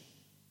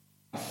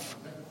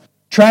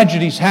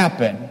 tragedies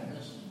happen.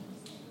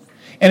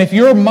 And if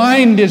your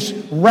mind is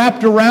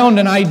wrapped around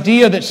an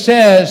idea that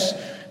says,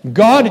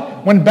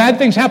 God, when bad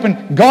things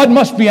happen, God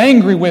must be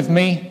angry with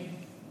me,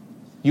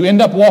 you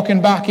end up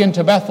walking back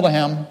into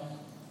Bethlehem,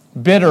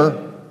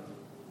 bitter,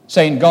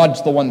 saying,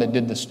 God's the one that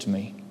did this to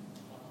me.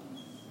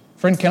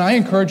 Friend, can I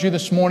encourage you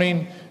this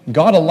morning?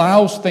 God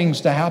allows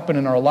things to happen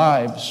in our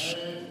lives,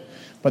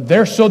 but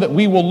they're so that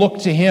we will look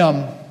to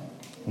Him.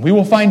 We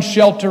will find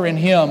shelter in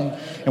Him,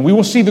 and we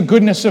will see the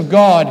goodness of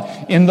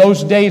God in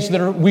those days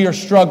that we are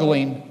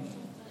struggling.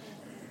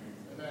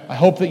 I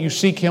hope that you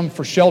seek Him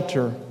for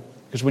shelter,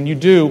 because when you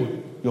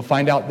do, you'll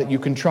find out that you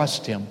can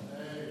trust Him.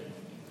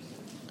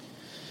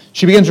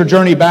 She begins her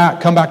journey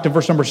back. Come back to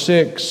verse number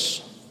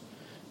 6.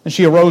 And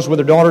she arose with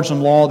her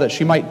daughters-in-law that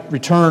she might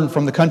return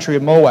from the country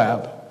of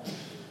Moab.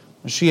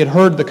 She had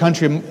heard in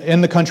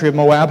the country of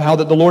Moab how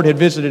that the Lord had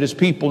visited His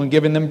people and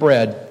given them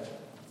bread.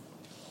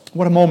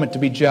 What a moment to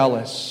be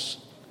jealous.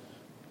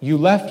 You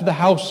left the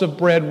house of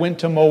bread, went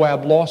to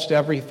Moab, lost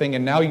everything,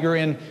 and now you're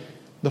in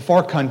the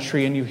far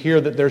country and you hear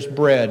that there's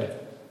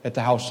bread at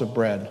the house of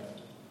bread.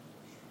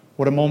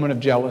 What a moment of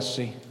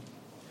jealousy.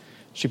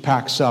 She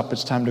packs up.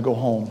 It's time to go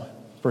home.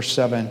 Verse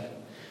 7.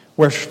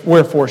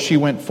 Wherefore she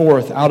went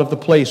forth out of the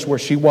place where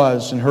she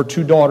was, and her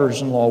 2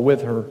 daughters-in-law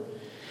with her.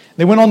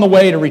 They went on the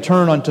way to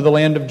return unto the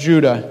land of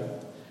Judah.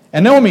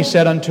 And Naomi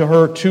said unto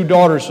her 2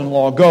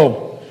 daughters-in-law,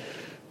 Go,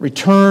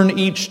 return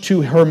each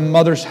to her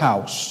mother's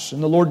house,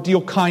 and the Lord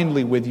deal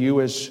kindly with you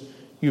as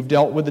you've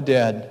dealt with the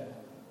dead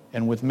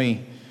and with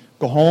me.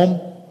 Go home.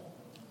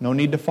 No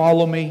need to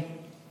follow me.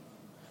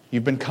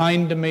 You've been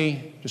kind to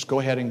me. Just go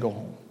ahead and go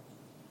home.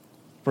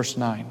 Verse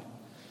 9.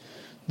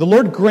 The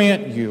Lord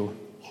grant you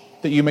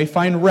that you may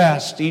find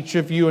rest, each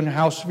of you in the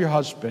house of your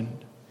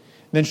husband.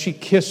 Then she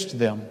kissed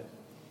them.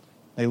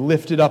 They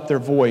lifted up their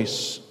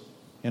voice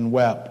and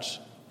wept.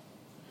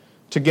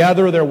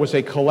 Together there was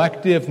a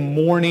collective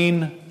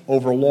mourning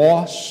over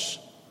loss,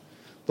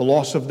 the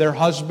loss of their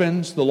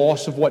husbands, the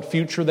loss of what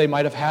future they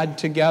might have had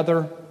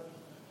together.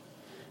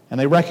 And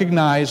they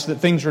recognized that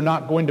things are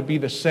not going to be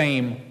the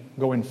same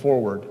going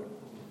forward.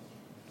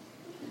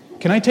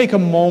 Can I take a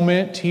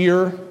moment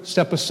here,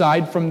 step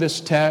aside from this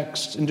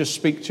text, and just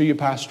speak to you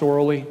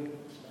pastorally?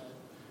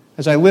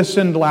 As I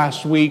listened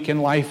last week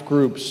in life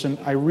groups, and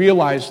I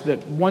realized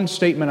that one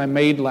statement I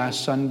made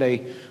last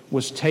Sunday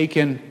was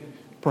taken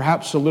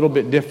perhaps a little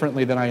bit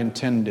differently than I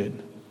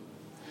intended.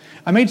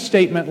 I made a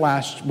statement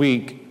last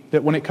week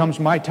that when it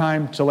comes my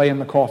time to lay in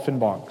the coffin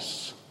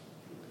box,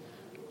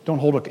 don't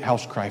hold a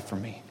house cry for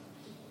me.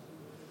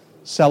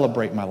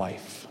 Celebrate my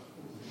life.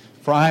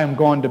 For I am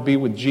going to be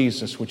with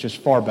Jesus, which is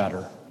far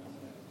better.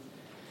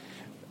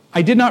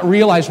 I did not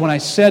realize when I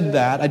said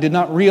that, I did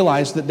not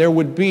realize that there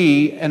would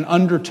be an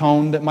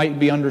undertone that might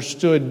be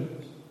understood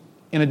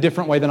in a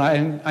different way than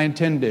I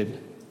intended.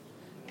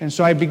 And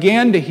so I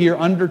began to hear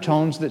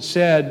undertones that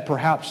said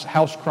perhaps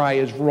house cry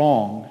is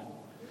wrong.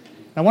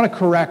 And I want to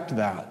correct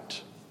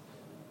that.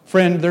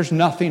 Friend, there's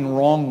nothing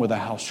wrong with a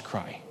house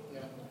cry.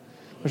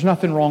 There's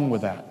nothing wrong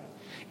with that.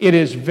 It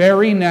is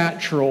very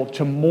natural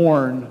to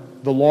mourn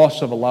the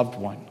loss of a loved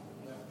one.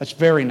 That's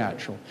very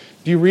natural.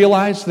 Do you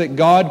realize that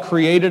God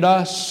created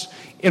us,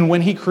 and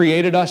when He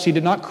created us, He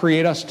did not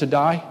create us to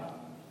die?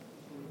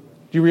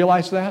 Do you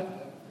realize that?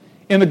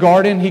 In the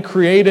garden, He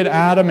created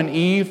Adam and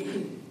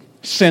Eve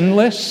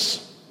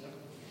sinless.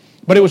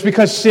 But it was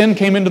because sin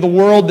came into the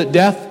world that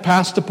death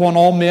passed upon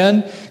all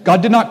men.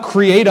 God did not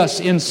create us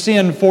in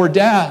sin for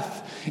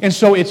death. And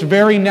so it's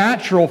very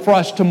natural for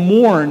us to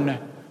mourn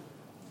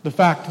the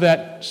fact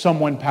that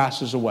someone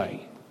passes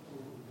away.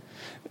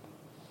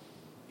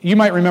 You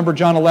might remember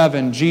John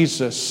 11,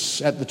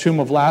 Jesus at the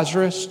tomb of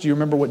Lazarus. Do you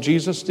remember what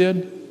Jesus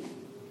did?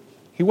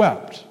 He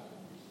wept.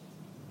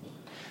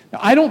 Now,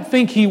 I don't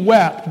think He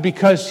wept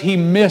because He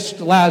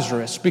missed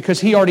Lazarus, because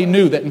He already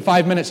knew that in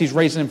 5 minutes He's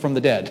raising him from the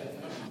dead.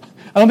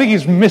 I don't think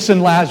He's missing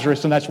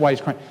Lazarus and that's why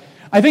He's crying.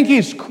 I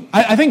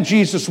think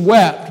Jesus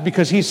wept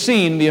because He's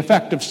seen the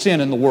effect of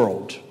sin in the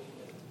world.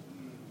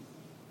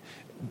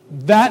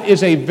 That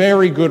is a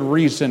very good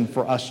reason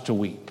for us to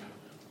weep.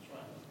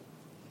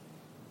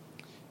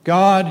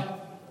 God,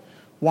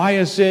 why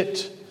is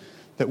it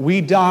that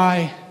we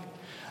die?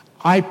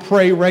 I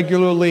pray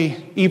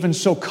regularly, even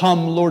so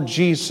come, Lord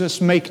Jesus,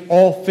 make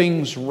all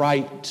things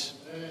right.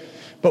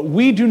 But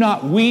we do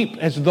not weep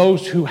as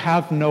those who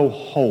have no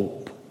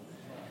hope.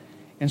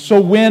 And so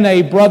when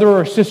a brother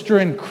or sister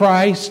in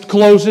Christ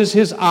closes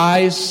his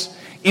eyes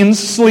in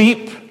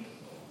sleep,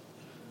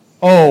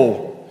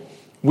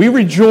 we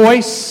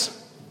rejoice.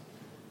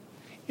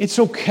 It's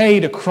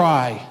okay to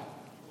cry.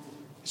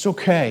 It's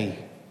okay.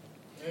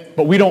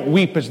 But we don't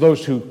weep as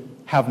those who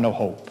have no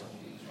hope.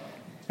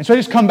 And so I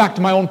just come back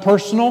to my own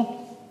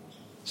personal,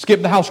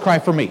 skip the house cry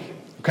for me,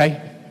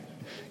 okay?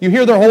 You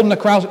hear they're holding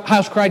the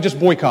house cry, just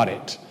boycott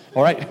it,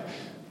 all right?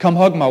 Come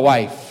hug my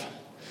wife.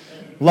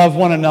 Love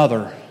one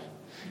another.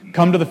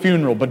 Come to the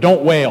funeral, but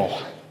don't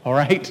wail, all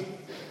right?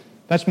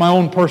 That's my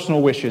own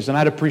personal wishes, and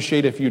I'd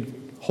appreciate if you'd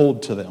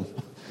hold to them.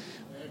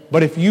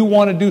 But if you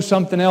want to do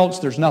something else,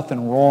 there's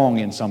nothing wrong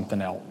in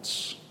something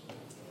else.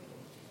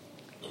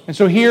 And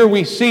so here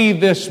we see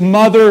this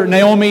mother,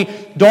 Naomi,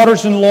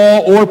 daughters-in-law,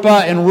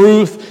 Orpah and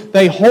Ruth.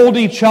 They hold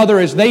each other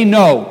as they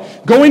know,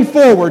 going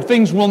forward,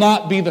 things will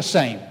not be the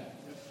same.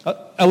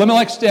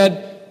 Elimelech's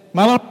dead.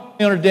 Mahlon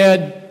are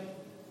dead.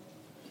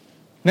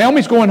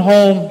 Naomi's going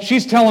home.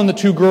 She's telling the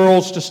 2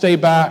 girls to stay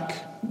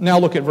back. Now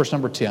look at verse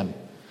number 10.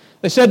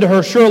 They said to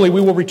her, Surely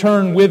we will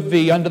return with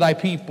thee unto thy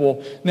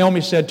people.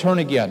 Naomi said, Turn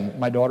again,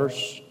 my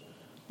daughters.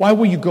 Why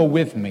will you go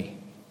with me?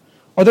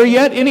 Are there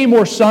yet any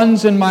more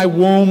sons in my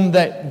womb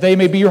that they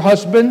may be your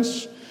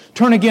husbands?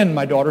 Turn again,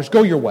 my daughters,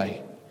 go your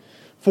way.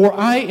 For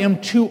I am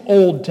too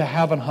old to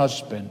have an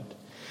husband.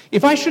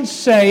 If I should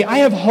say, I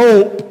have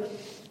hope,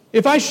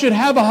 if I should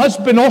have a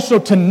husband also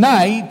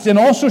tonight, and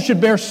also should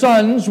bear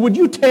sons, would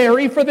you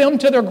tarry for them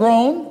till they're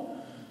grown?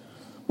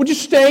 Would you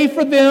stay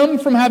for them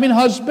from having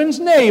husbands?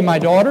 Nay, my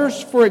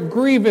daughters, for it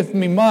grieveth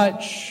me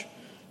much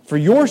For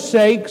your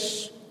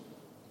sakes,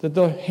 that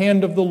the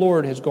hand of the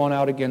Lord has gone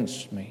out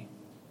against me.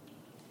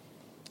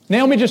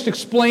 Naomi just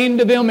explained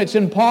to them it's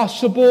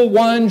impossible.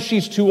 One,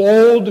 she's too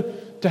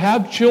old to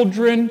have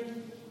children.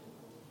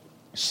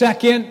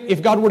 Second,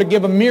 if God were to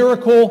give a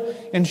miracle,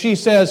 and she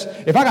says,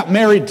 if I got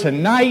married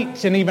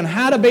tonight and even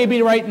had a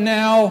baby right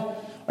now,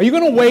 are you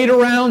going to wait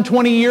around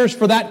 20 years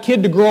for that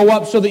kid to grow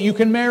up so that you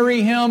can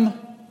marry him?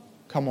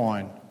 Come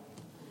on.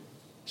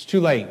 It's too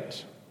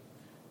late.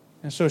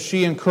 And so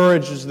she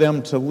encourages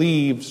them to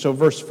leave. So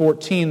verse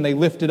 14, they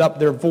lifted up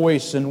their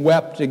voice and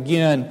wept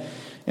again.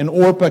 And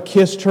Orpah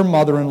kissed her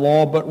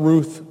mother-in-law, but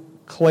Ruth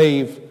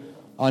clave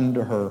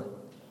unto her.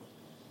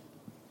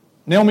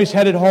 Naomi's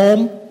headed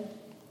home.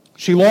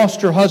 She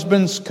lost her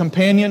husband's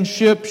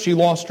companionship. She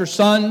lost her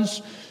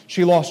sons.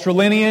 She lost her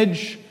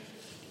lineage.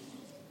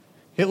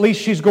 At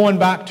least she's going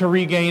back to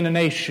regain a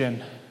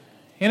nation.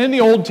 And in the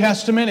Old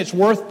Testament, it's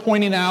worth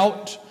pointing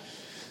out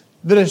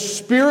that a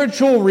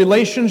spiritual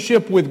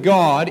relationship with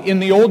God in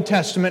the Old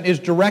Testament is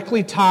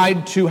directly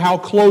tied to how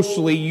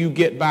closely you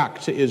get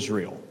back to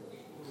Israel.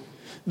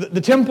 The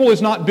temple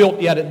is not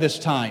built yet at this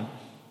time.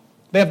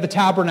 They have the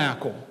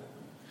tabernacle.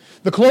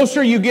 The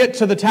closer you get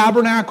to the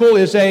tabernacle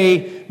is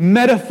a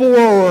metaphor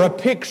or a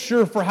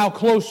picture for how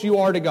close you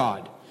are to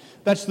God.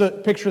 That's the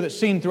picture that's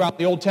seen throughout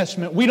the Old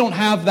Testament. We don't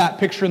have that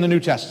picture in the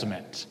New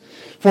Testament.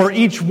 For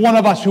each one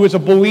of us who is a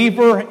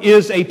believer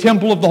is a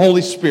temple of the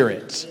Holy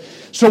Spirit.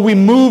 So we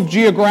move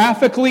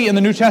geographically in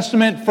the New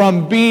Testament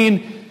from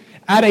being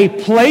at a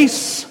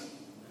place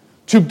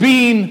to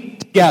being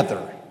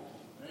together.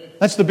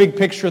 That's the big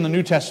picture in the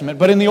New Testament.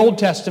 But in the Old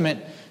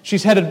Testament,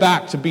 she's headed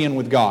back to being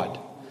with God.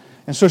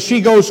 And so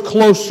she goes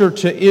closer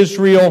to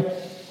Israel.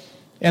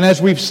 And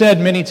as we've said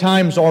many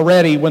times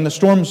already, when the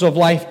storms of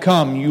life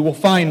come, you will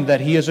find that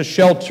He is a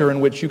shelter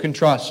in which you can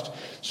trust.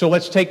 So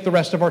let's take the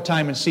rest of our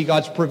time and see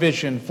God's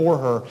provision for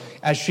her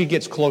as she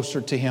gets closer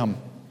to Him.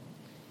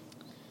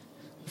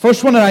 The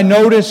first one that I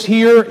notice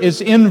here is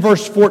in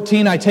verse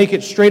 14. I take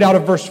it straight out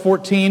of verse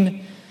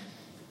 14.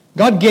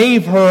 God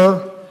gave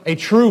her a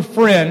true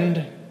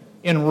friend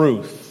in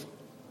Ruth.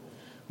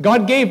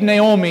 God gave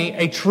Naomi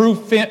a true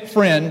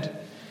friend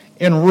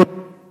in Ruth.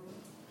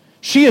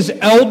 She is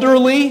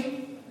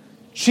elderly.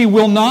 She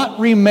will not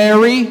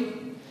remarry.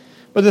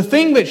 But the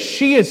thing that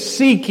she is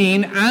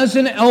seeking as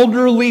an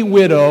elderly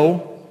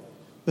widow,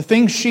 the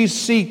thing she's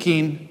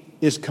seeking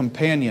is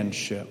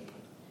companionship.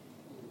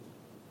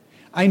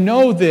 I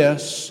know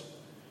this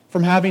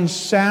from having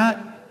sat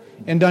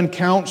and done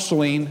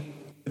counseling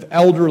with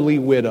elderly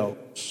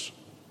widows.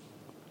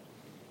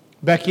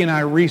 Becky and I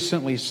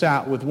recently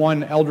sat with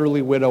one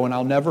elderly widow, and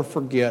I'll never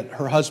forget,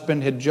 her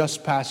husband had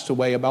just passed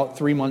away about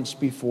 3 months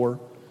before.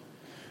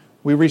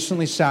 We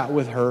recently sat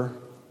with her,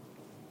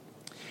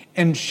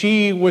 and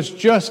she was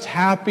just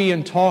happy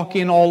and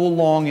talking all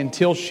along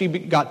until she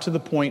got to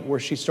the point where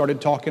she started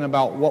talking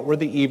about what were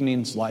the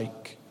evenings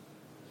like.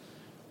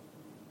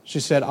 She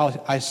said,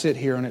 I sit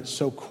here and it's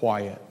so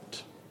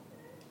quiet.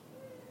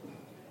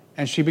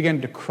 And she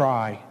began to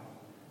cry.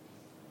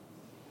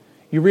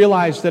 You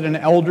realize that an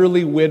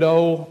elderly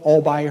widow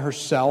all by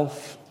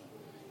herself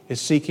is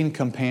seeking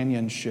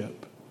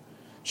companionship.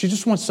 She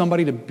just wants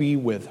somebody to be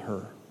with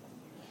her.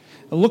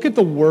 Now look at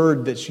the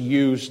word that's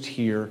used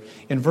here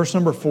in verse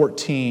number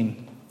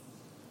 14.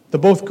 The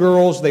both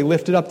girls, they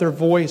lifted up their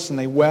voice and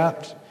they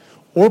wept.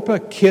 Orpah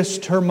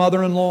kissed her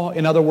mother-in-law.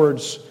 In other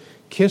words,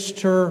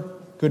 kissed her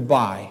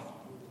goodbye.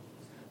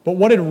 But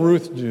what did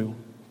Ruth do?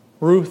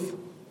 Ruth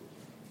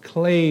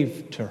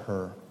clave to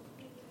her.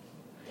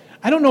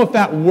 I don't know if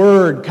that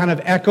word kind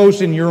of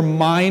echoes in your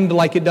mind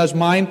like it does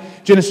mine.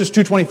 Genesis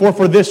 2:24,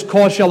 for this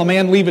cause shall a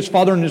man leave his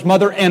father and his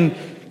mother and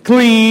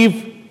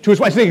cleave to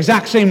his wife. It's the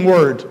exact same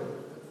word.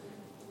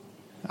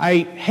 I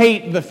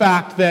hate the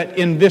fact that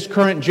in this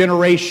current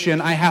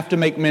generation I have to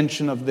make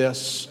mention of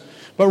this.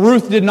 But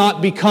Ruth did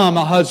not become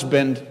a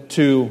husband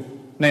to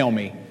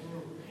Naomi.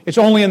 It's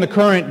only in the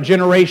current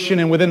generation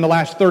and within the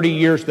last 30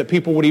 years that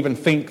people would even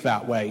think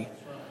that way.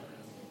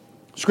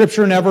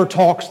 Scripture never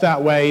talks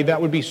that way.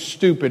 That would be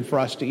stupid for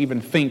us to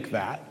even think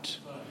that.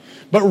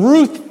 But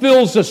Ruth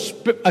fills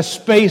a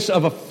space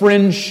of a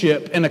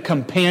friendship and a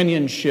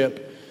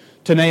companionship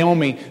to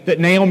Naomi that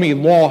Naomi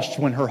lost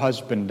when her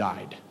husband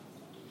died.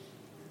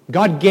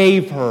 God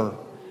gave her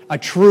a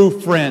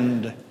true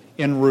friend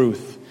in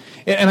Ruth.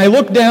 And I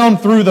look down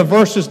through the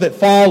verses that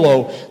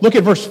follow. Look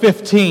at verse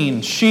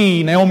 15.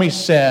 She, Naomi,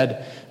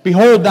 said,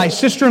 behold, thy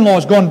sister-in-law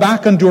is gone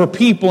back unto her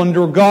people, unto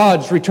her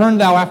gods. Return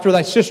thou after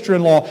thy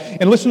sister-in-law.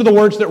 And listen to the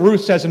words that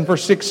Ruth says in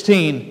verse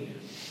 16.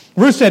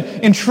 Ruth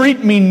said,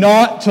 entreat me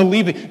not to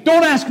leave thee.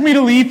 Don't ask me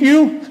to leave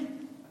you.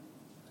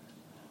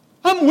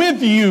 I'm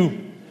with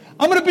you.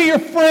 I'm going to be your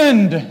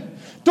friend.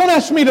 Don't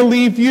ask me to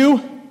leave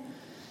you.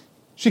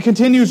 She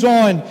continues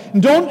on.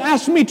 Don't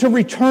ask me to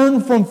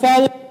return from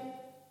following.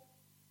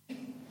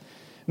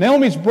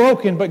 Naomi's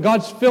broken, but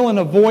God's filling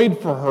a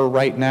void for her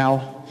right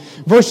now.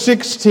 Verse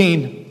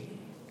 16.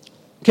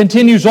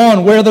 Continues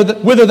on,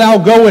 whither thou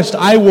goest,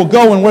 I will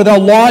go, and where thou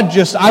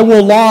lodgest, I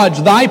will lodge.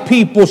 Thy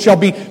people shall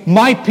be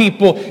my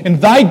people, and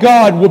thy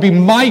God will be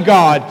my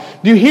God.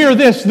 Do you hear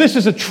this? This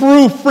is a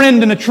true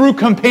friend and a true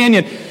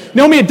companion.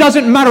 Naomi, it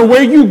doesn't matter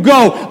where you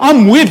go.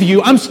 I'm with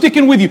you. I'm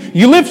sticking with you.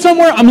 You live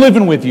somewhere, I'm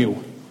living with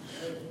you.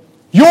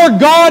 Your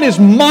God is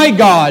my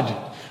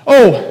God.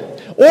 Oh,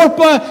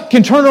 Orpah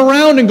can turn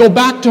around and go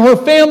back to her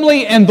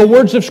family, and the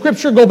words of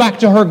Scripture go back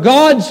to her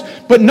gods,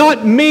 but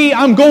not me.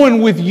 I'm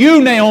going with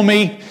you,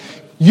 Naomi.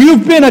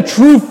 You've been a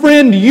true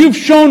friend. You've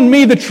shown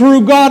me the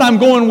true God. I'm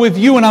going with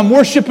you, and I'm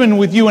worshiping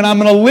with you, and I'm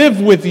going to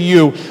live with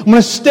you. I'm going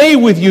to stay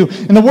with you.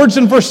 And the words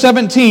in verse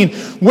 17,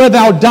 where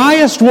thou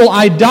diest will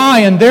I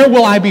die, and there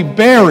will I be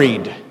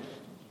buried.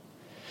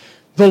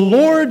 The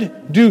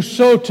Lord do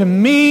so to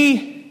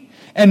me,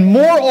 and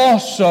more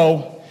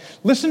also.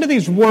 Listen to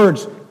these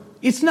words.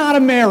 It's not a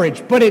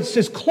marriage, but it's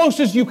as close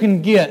as you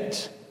can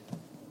get.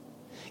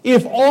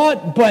 If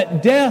aught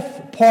but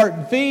death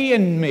part thee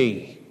and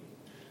me.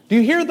 Do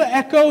you hear the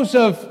echoes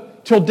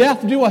of till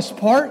death do us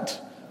part?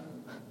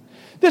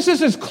 This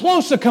is as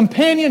close a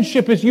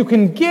companionship as you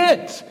can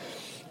get.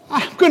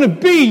 I'm going to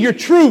be your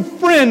true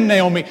friend,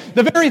 Naomi.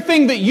 The very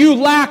thing that you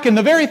lack and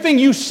the very thing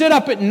you sit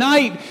up at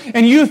night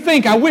and you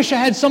think, I wish I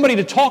had somebody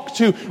to talk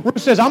to. Ruth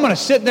says, I'm going to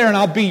sit there and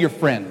I'll be your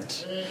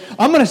friend.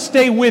 I'm going to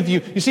stay with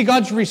you. You see,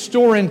 God's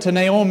restoring to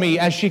Naomi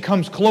as she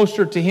comes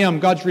closer to Him.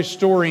 God's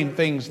restoring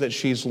things that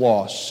she's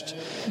lost.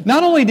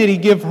 Not only did He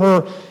give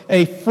her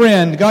a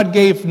friend, God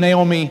gave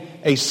Naomi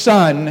a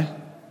son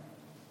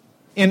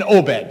in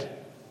Obed.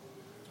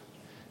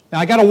 Now,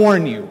 I got to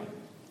warn you,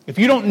 if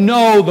you don't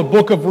know the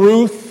book of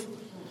Ruth,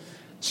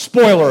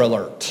 spoiler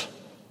alert.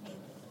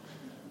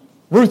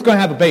 Ruth's going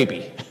to have a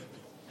baby.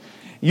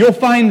 You'll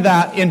find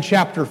that in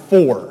chapter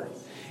 4.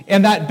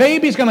 And that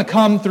baby's going to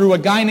come through a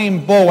guy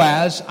named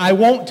Boaz. I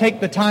won't take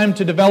the time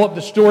to develop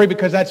the story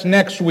because that's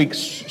next week's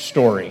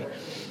story.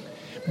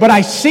 But I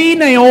see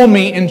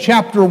Naomi in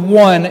chapter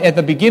 1 at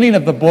the beginning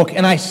of the book,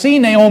 and I see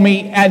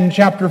Naomi in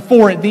chapter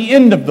 4 at the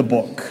end of the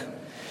book.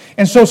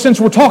 And so since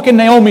we're talking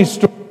Naomi's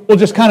story, we'll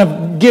just kind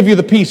of give you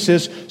the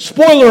pieces.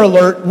 Spoiler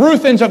alert,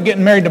 Ruth ends up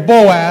getting married to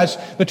Boaz.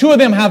 The two of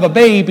them have a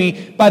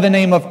baby by the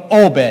name of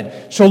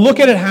Obed. So look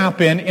at it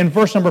happen in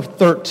verse number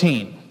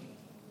 13.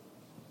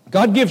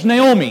 God gives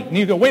Naomi, and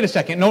you go, wait a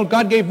second, no,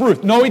 God gave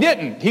Ruth. No, He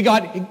didn't.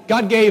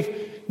 God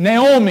gave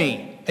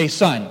Naomi a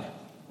son.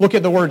 Look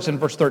at the words in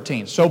verse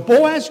 13. So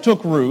Boaz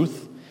took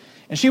Ruth,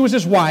 and she was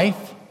his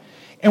wife,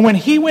 and when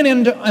he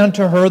went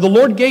unto her, the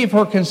Lord gave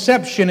her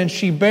conception, and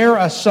she bare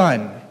a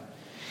son.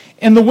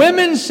 And the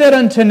women said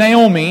unto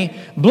Naomi,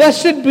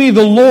 Blessed be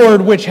the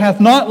Lord, which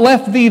hath not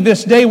left thee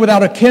this day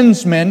without a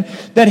kinsman,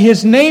 that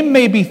His name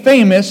may be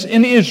famous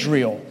in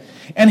Israel.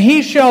 And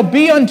he shall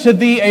be unto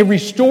thee a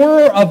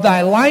restorer of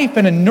thy life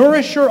and a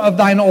nourisher of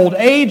thine old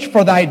age,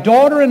 for thy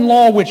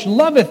daughter-in-law which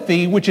loveth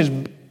thee, which is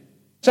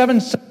 7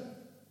 sons,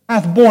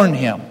 hath borne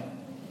him.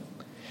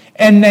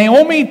 And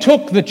Naomi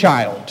took the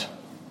child,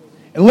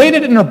 and laid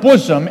it in her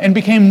bosom, and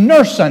became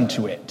nurse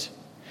unto it.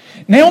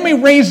 Naomi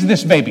raised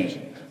this baby.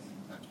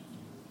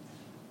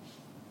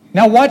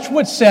 Now watch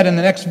what's said in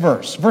the next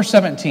verse, verse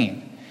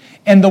 17.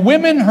 And the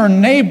women, her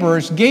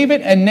neighbors, gave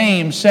it a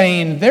name,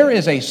 saying, There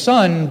is a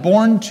son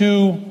born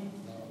to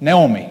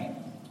Naomi.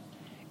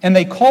 And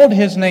they called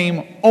his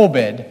name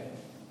Obed.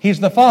 He's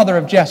the father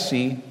of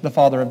Jesse, the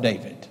father of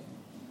David.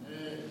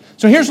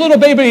 So here's little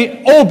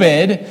baby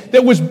Obed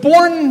that was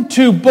born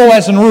to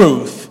Boaz and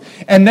Ruth.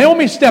 And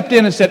Naomi stepped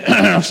in and said,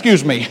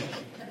 excuse me,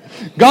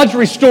 God's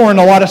restoring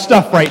a lot of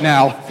stuff right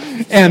now,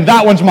 and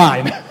that one's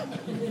mine.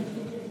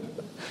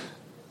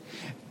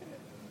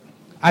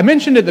 I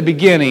mentioned at the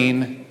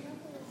beginning,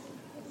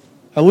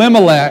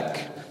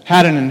 Elimelech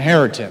had an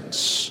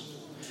inheritance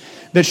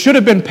that should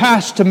have been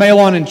passed to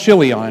Mahlon and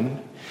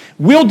Chilion.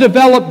 We'll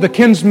develop the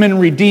kinsman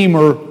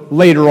redeemer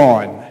later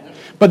on.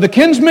 But the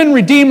kinsman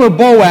redeemer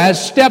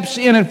Boaz steps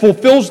in and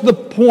fulfills the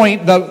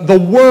point, the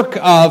work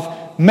of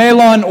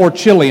Mahlon or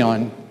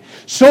Chilion,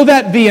 so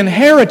that the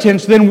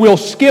inheritance then will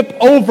skip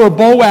over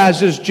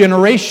Boaz's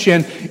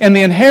generation, and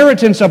the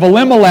inheritance of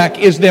Elimelech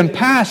is then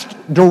passed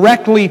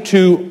directly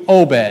to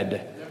Obed.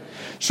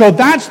 So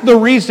that's the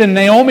reason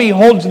Naomi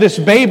holds this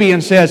baby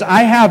and says,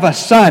 I have a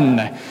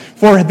son,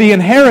 for the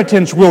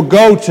inheritance will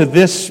go to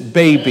this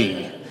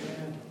baby.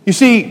 You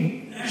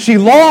see, she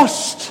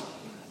lost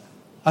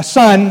a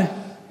son,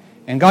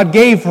 and God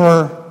gave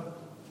her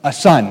a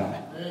son.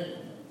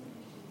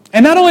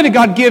 And not only did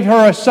God give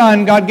her a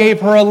son, God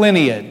gave her a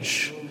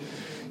lineage.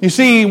 You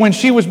see, when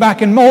she was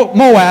back in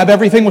Moab,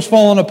 everything was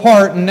falling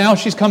apart, and now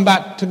she's come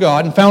back to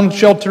God and found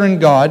shelter in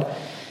God.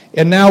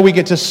 And now we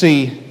get to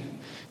see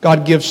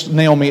God gives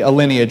Naomi a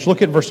lineage.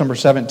 Look at verse number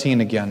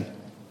 17 again.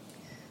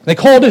 They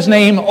called his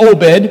name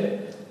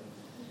Obed.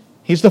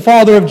 He's the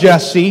father of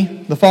Jesse,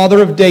 the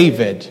father of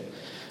David.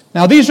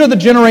 Now these are the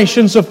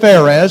generations of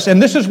Pharez, and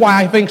this is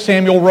why I think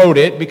Samuel wrote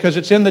it, because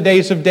it's in the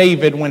days of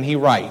David when he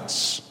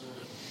writes.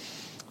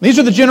 These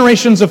are the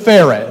generations of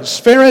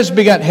Pharez. Pharez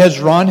begot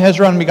Hezron.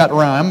 Hezron begot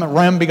Ram.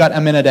 Ram begot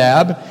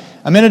Amminadab.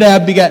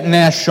 Amminadab begat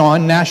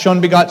Nahshon.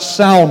 Nahshon begot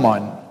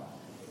Salmon.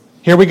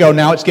 Here we go.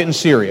 Now it's getting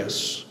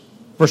serious.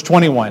 Verse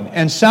 21.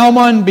 And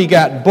Salmon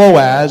begat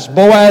Boaz.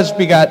 Boaz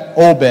begat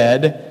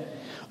Obed.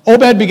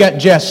 Obed begat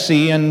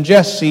Jesse. And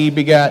Jesse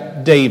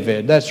begat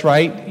David. That's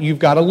right. You've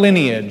got a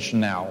lineage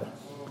now.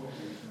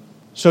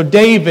 So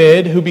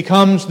David, who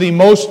becomes the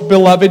most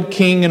beloved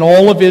king in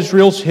all of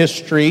Israel's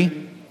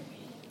history,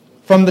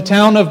 from the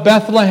town of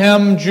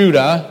Bethlehem,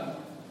 Judah,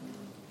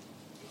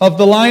 of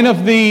the line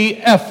of the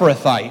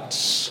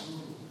Ephrathites.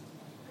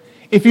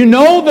 If you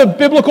know the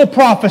biblical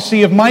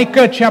prophecy of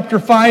Micah chapter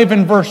 5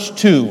 and verse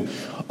 2,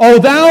 O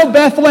thou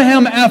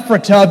Bethlehem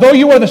Ephratah, though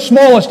you are the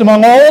smallest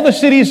among all the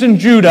cities in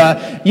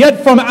Judah,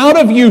 yet from out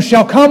of you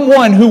shall come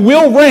one who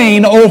will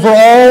reign over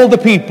all the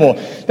people.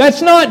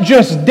 That's not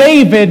just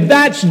David,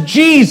 that's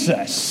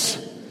Jesus.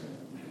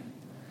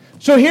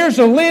 So here's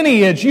a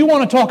lineage. You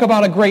want to talk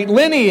about a great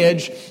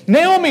lineage.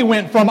 Naomi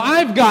went from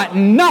I've got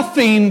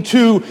nothing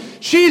to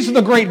she's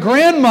the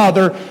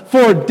great-grandmother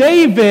for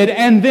David,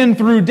 and then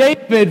through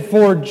David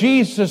for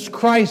Jesus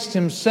Christ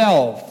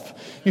himself.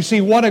 You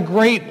see, what a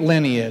great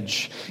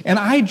lineage. And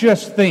I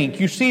just think,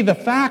 you see, the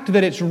fact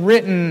that it's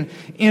written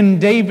in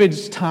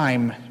David's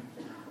time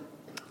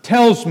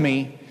tells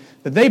me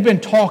that they've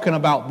been talking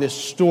about this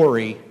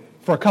story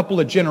for a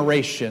couple of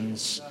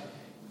generations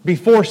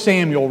before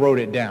Samuel wrote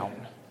it down.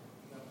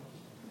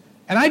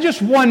 And I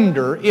just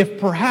wonder if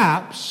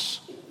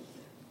perhaps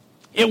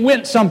it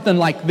went something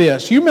like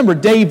this. You remember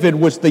David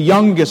was the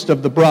youngest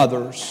of the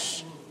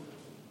brothers.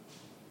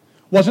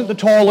 Wasn't the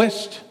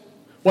tallest,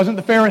 wasn't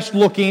the fairest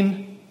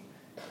looking.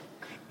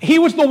 He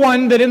was the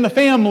one that in the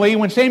family,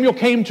 when Samuel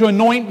came to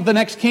anoint the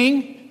next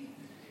king,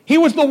 he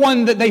was the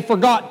one that they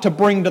forgot to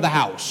bring to the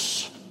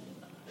house.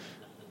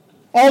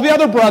 All the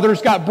other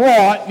brothers got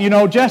brought,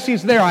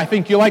 Jesse's there, I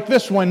think you like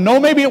this one. No,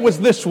 maybe it was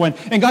this one.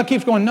 And God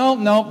keeps going, no.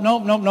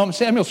 And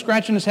Samuel's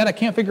scratching his head, I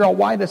can't figure out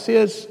why this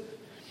is.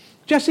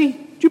 Jesse,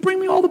 did you bring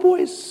me all the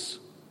boys?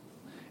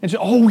 And said,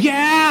 oh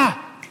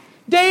yeah,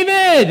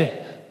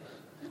 David!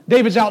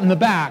 David's out in the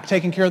back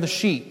taking care of the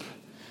sheep.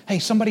 Hey,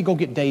 somebody go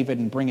get David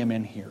and bring him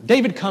in here.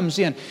 David comes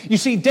in. You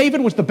see,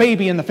 David was the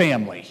baby in the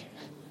family.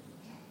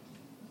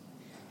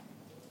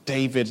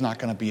 David's not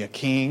going to be a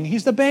king.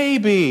 He's the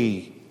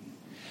baby.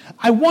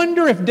 I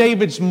wonder if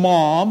David's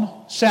mom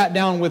sat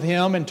down with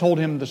him and told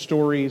him the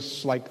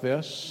stories like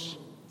this.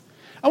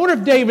 I wonder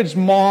if David's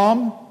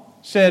mom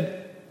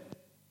said,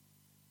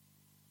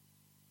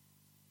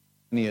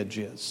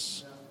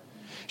 lineages.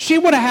 She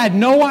would have had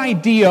no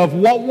idea of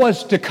what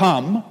was to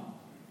come.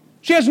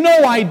 She has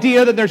no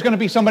idea that there's going to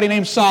be somebody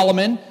named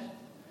Solomon.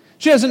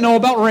 She doesn't know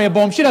about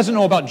Rehoboam. She doesn't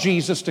know about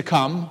Jesus to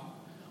come.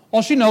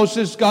 All she knows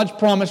is God's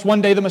promise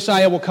one day the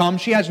Messiah will come.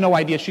 She has no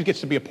idea she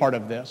gets to be a part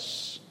of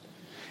this.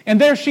 And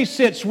there she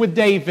sits with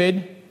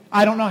David.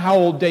 I don't know how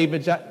old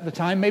David's at the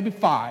time, maybe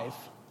 5.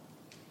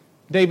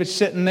 David's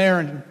sitting there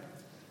and,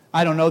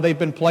 I don't know, they've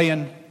been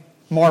playing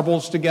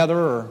marbles together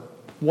or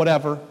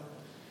whatever.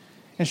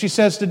 And she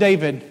says to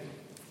David,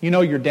 you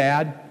know your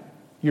dad?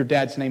 Your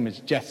dad's name is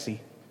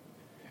Jesse.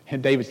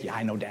 And David's, yeah,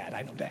 I know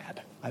Dad.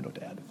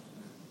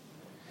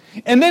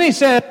 And then he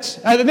says,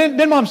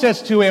 then Mom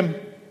says to him,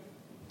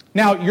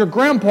 now your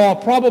grandpa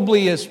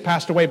probably has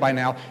passed away by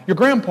now. Your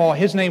grandpa,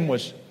 his name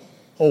was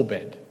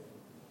Obed.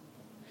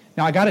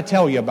 Now I got to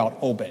tell you about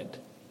Obed.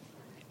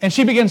 And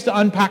she begins to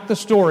unpack the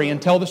story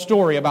and tell the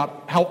story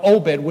about how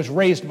Obed was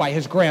raised by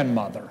his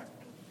grandmother.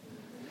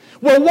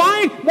 Well,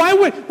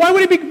 why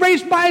would he be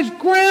raised by his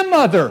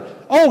grandmother?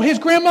 Oh, his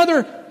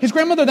grandmother,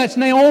 that's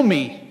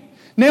Naomi.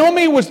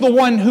 Naomi was the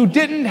one who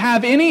didn't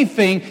have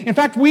anything. In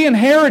fact, we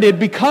inherited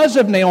because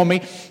of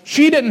Naomi.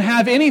 She didn't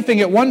have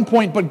anything at one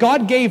point, but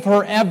God gave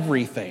her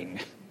everything.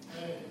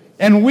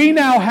 And we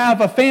now have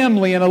a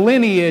family and a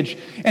lineage.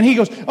 And he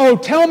goes, oh,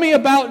 tell me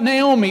about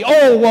Naomi.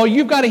 Oh, well,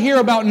 you've got to hear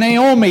about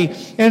Naomi.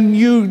 And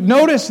you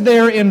notice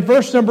there in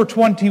verse number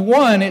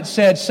 21, it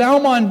said,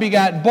 Salmon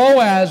begat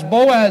Boaz,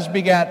 Boaz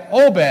begat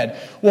Obed.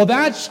 Well,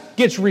 that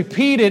gets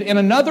repeated in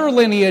another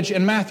lineage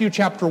in Matthew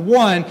chapter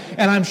 1.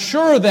 And I'm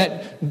sure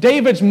that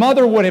David's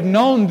mother would have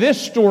known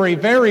this story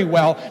very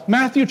well.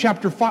 Matthew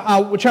chapter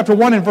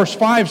 1 and verse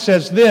 5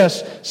 says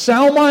this,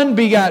 Salmon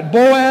begat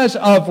Boaz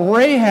of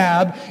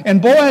Rahab,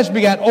 and Boaz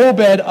begat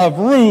Obed of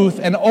Ruth,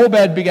 and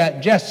Obed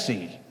begat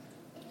Jesse.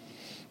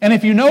 And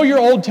if you know your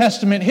Old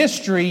Testament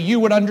history,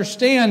 you would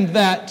understand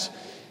that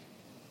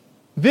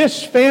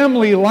this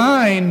family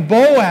line,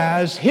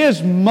 Boaz,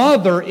 his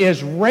mother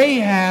is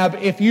Rahab,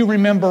 if you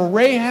remember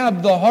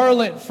Rahab the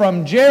harlot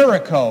from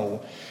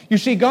Jericho. You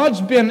see, God's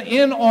been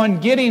in on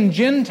getting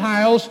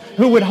Gentiles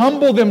who would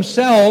humble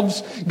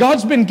themselves.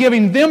 God's been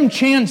giving them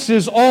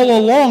chances all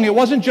along. It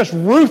wasn't just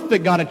Ruth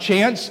that got a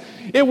chance.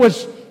 It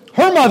was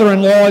her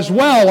mother-in-law as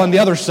well on the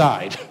other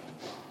side.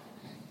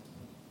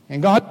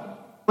 And God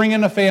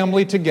bringing a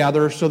family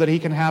together so that he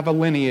can have a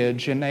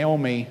lineage, and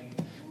Naomi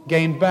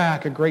gained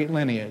back a great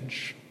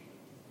lineage.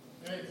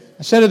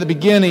 I said at the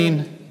beginning,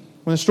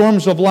 when the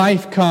storms of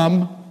life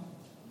come,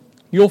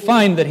 you'll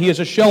find that he is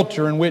a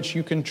shelter in which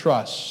you can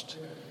trust.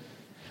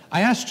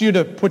 I asked you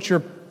to put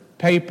your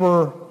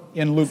paper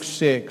in Luke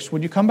 6.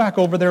 Would you come back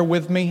over there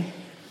with me?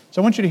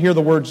 So I want you to hear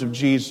the words of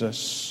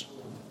Jesus.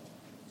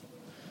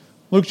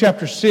 Luke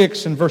chapter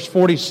 6 and verse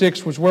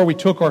 46 was where we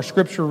took our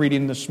scripture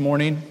reading this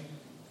morning.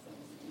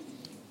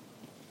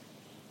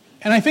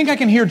 And I think I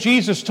can hear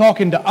Jesus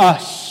talking to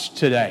us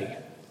today.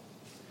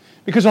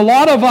 Because a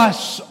lot of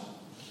us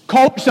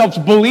call ourselves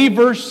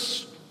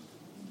believers,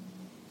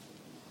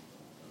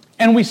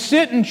 and we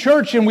sit in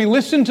church and we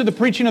listen to the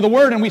preaching of the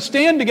Word, and we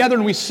stand together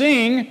and we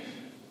sing,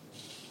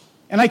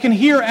 and I can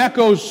hear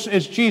echoes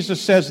as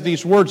Jesus says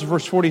these words,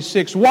 verse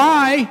 46,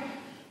 Why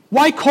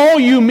call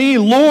you me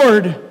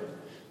Lord,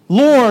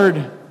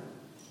 Lord,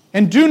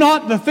 and do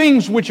not the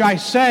things which I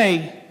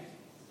say?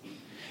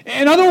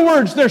 In other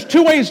words, there's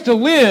two ways to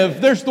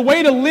live. There's the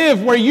way to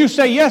live where you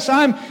say, yes,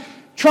 I'm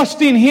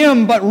trusting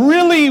Him, but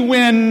really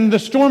when the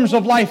storms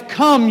of life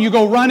come, you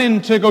go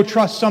running to go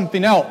trust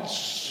something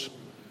else.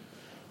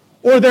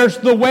 Or there's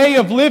the way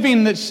of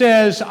living that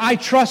says, I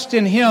trust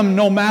in Him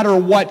no matter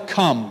what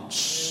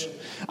comes.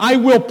 I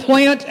will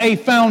plant a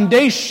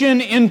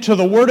foundation into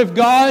the Word of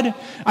God.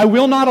 I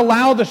will not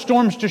allow the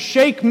storms to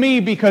shake me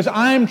because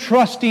I'm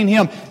trusting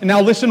Him. And now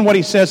listen what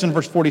He says in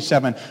verse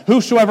 47.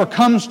 Whosoever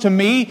comes to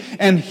me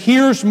and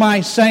hears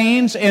my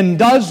sayings and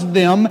does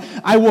them,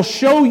 I will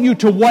show you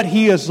to what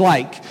he is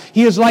like.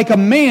 He is like a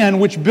man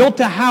which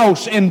built a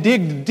house and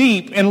digged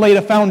deep and laid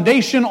a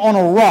foundation on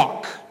a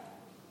rock.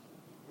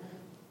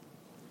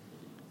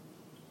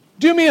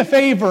 Do me a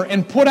favor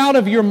and put out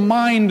of your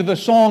mind the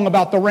song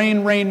about the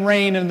rain, rain,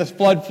 rain, and the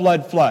flood,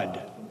 flood,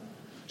 flood.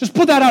 Just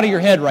put that out of your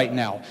head right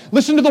now.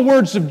 Listen to the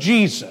words of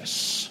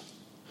Jesus.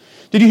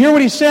 Did you hear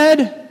what He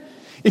said?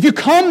 If you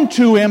come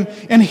to Him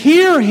and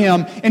hear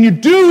Him and you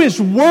do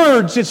His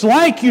words, it's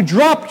like you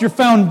dropped your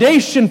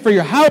foundation for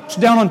your house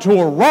down onto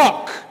a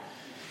rock.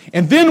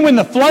 And then when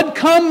the flood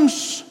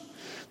comes,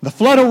 the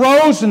flood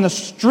arose and the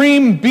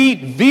stream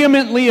beat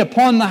vehemently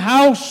upon the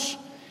house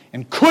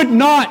and could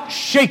not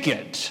shake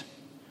it.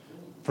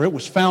 For it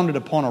was founded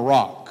upon a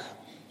rock.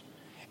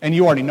 And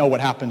you already know what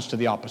happens to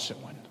the opposite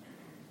one.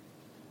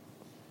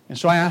 And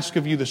so I ask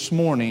of you this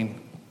morning,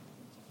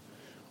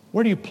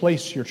 where do you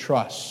place your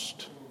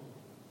trust?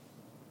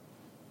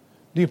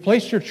 Do you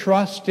place your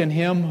trust in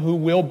Him who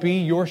will be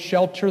your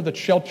shelter, the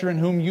shelter in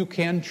whom you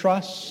can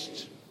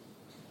trust?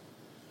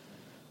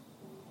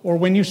 Or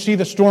when you see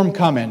the storm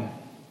coming,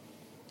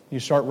 you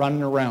start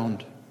running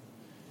around,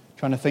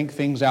 trying to think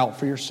things out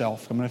for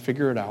yourself. I'm going to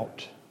figure it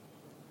out.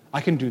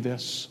 I can do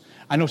this.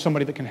 I know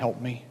somebody that can help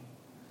me.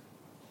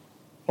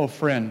 Oh,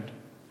 friend,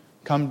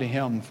 come to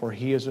Him, for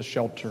He is a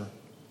shelter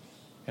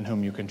in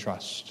whom you can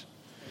trust.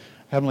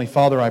 Heavenly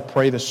Father, I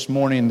pray this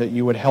morning that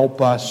you would help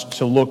us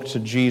to look to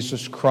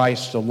Jesus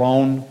Christ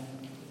alone.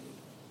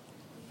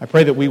 I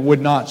pray that we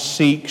would not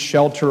seek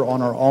shelter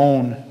on our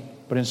own,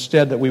 but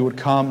instead that we would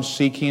come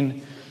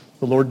seeking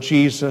the Lord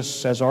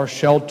Jesus as our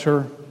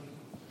shelter.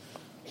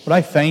 But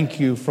I thank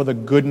you for the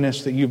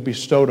goodness that you've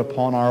bestowed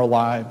upon our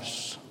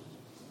lives.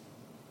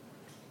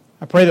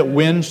 I pray that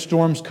when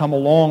storms come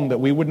along, that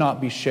we would not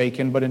be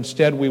shaken, but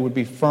instead we would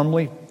be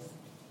firmly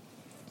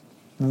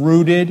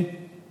rooted,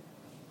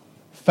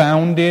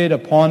 founded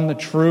upon the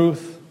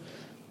truth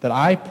that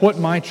I put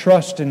my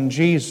trust in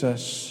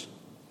Jesus.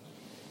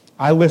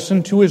 I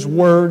listen to His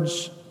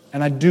words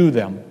and I do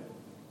them.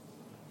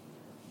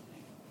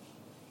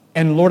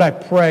 And Lord, I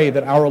pray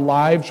that our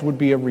lives would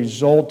be a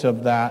result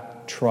of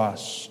that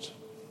trust.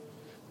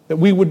 That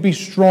we would be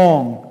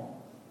strong,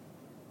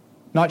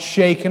 not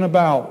shaken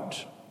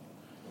about.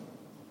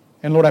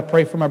 And Lord, I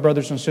pray for my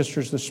brothers and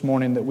sisters this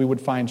morning that we would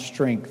find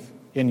strength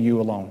in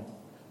you alone.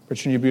 For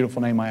it's in your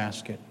beautiful name I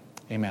ask it.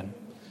 Amen.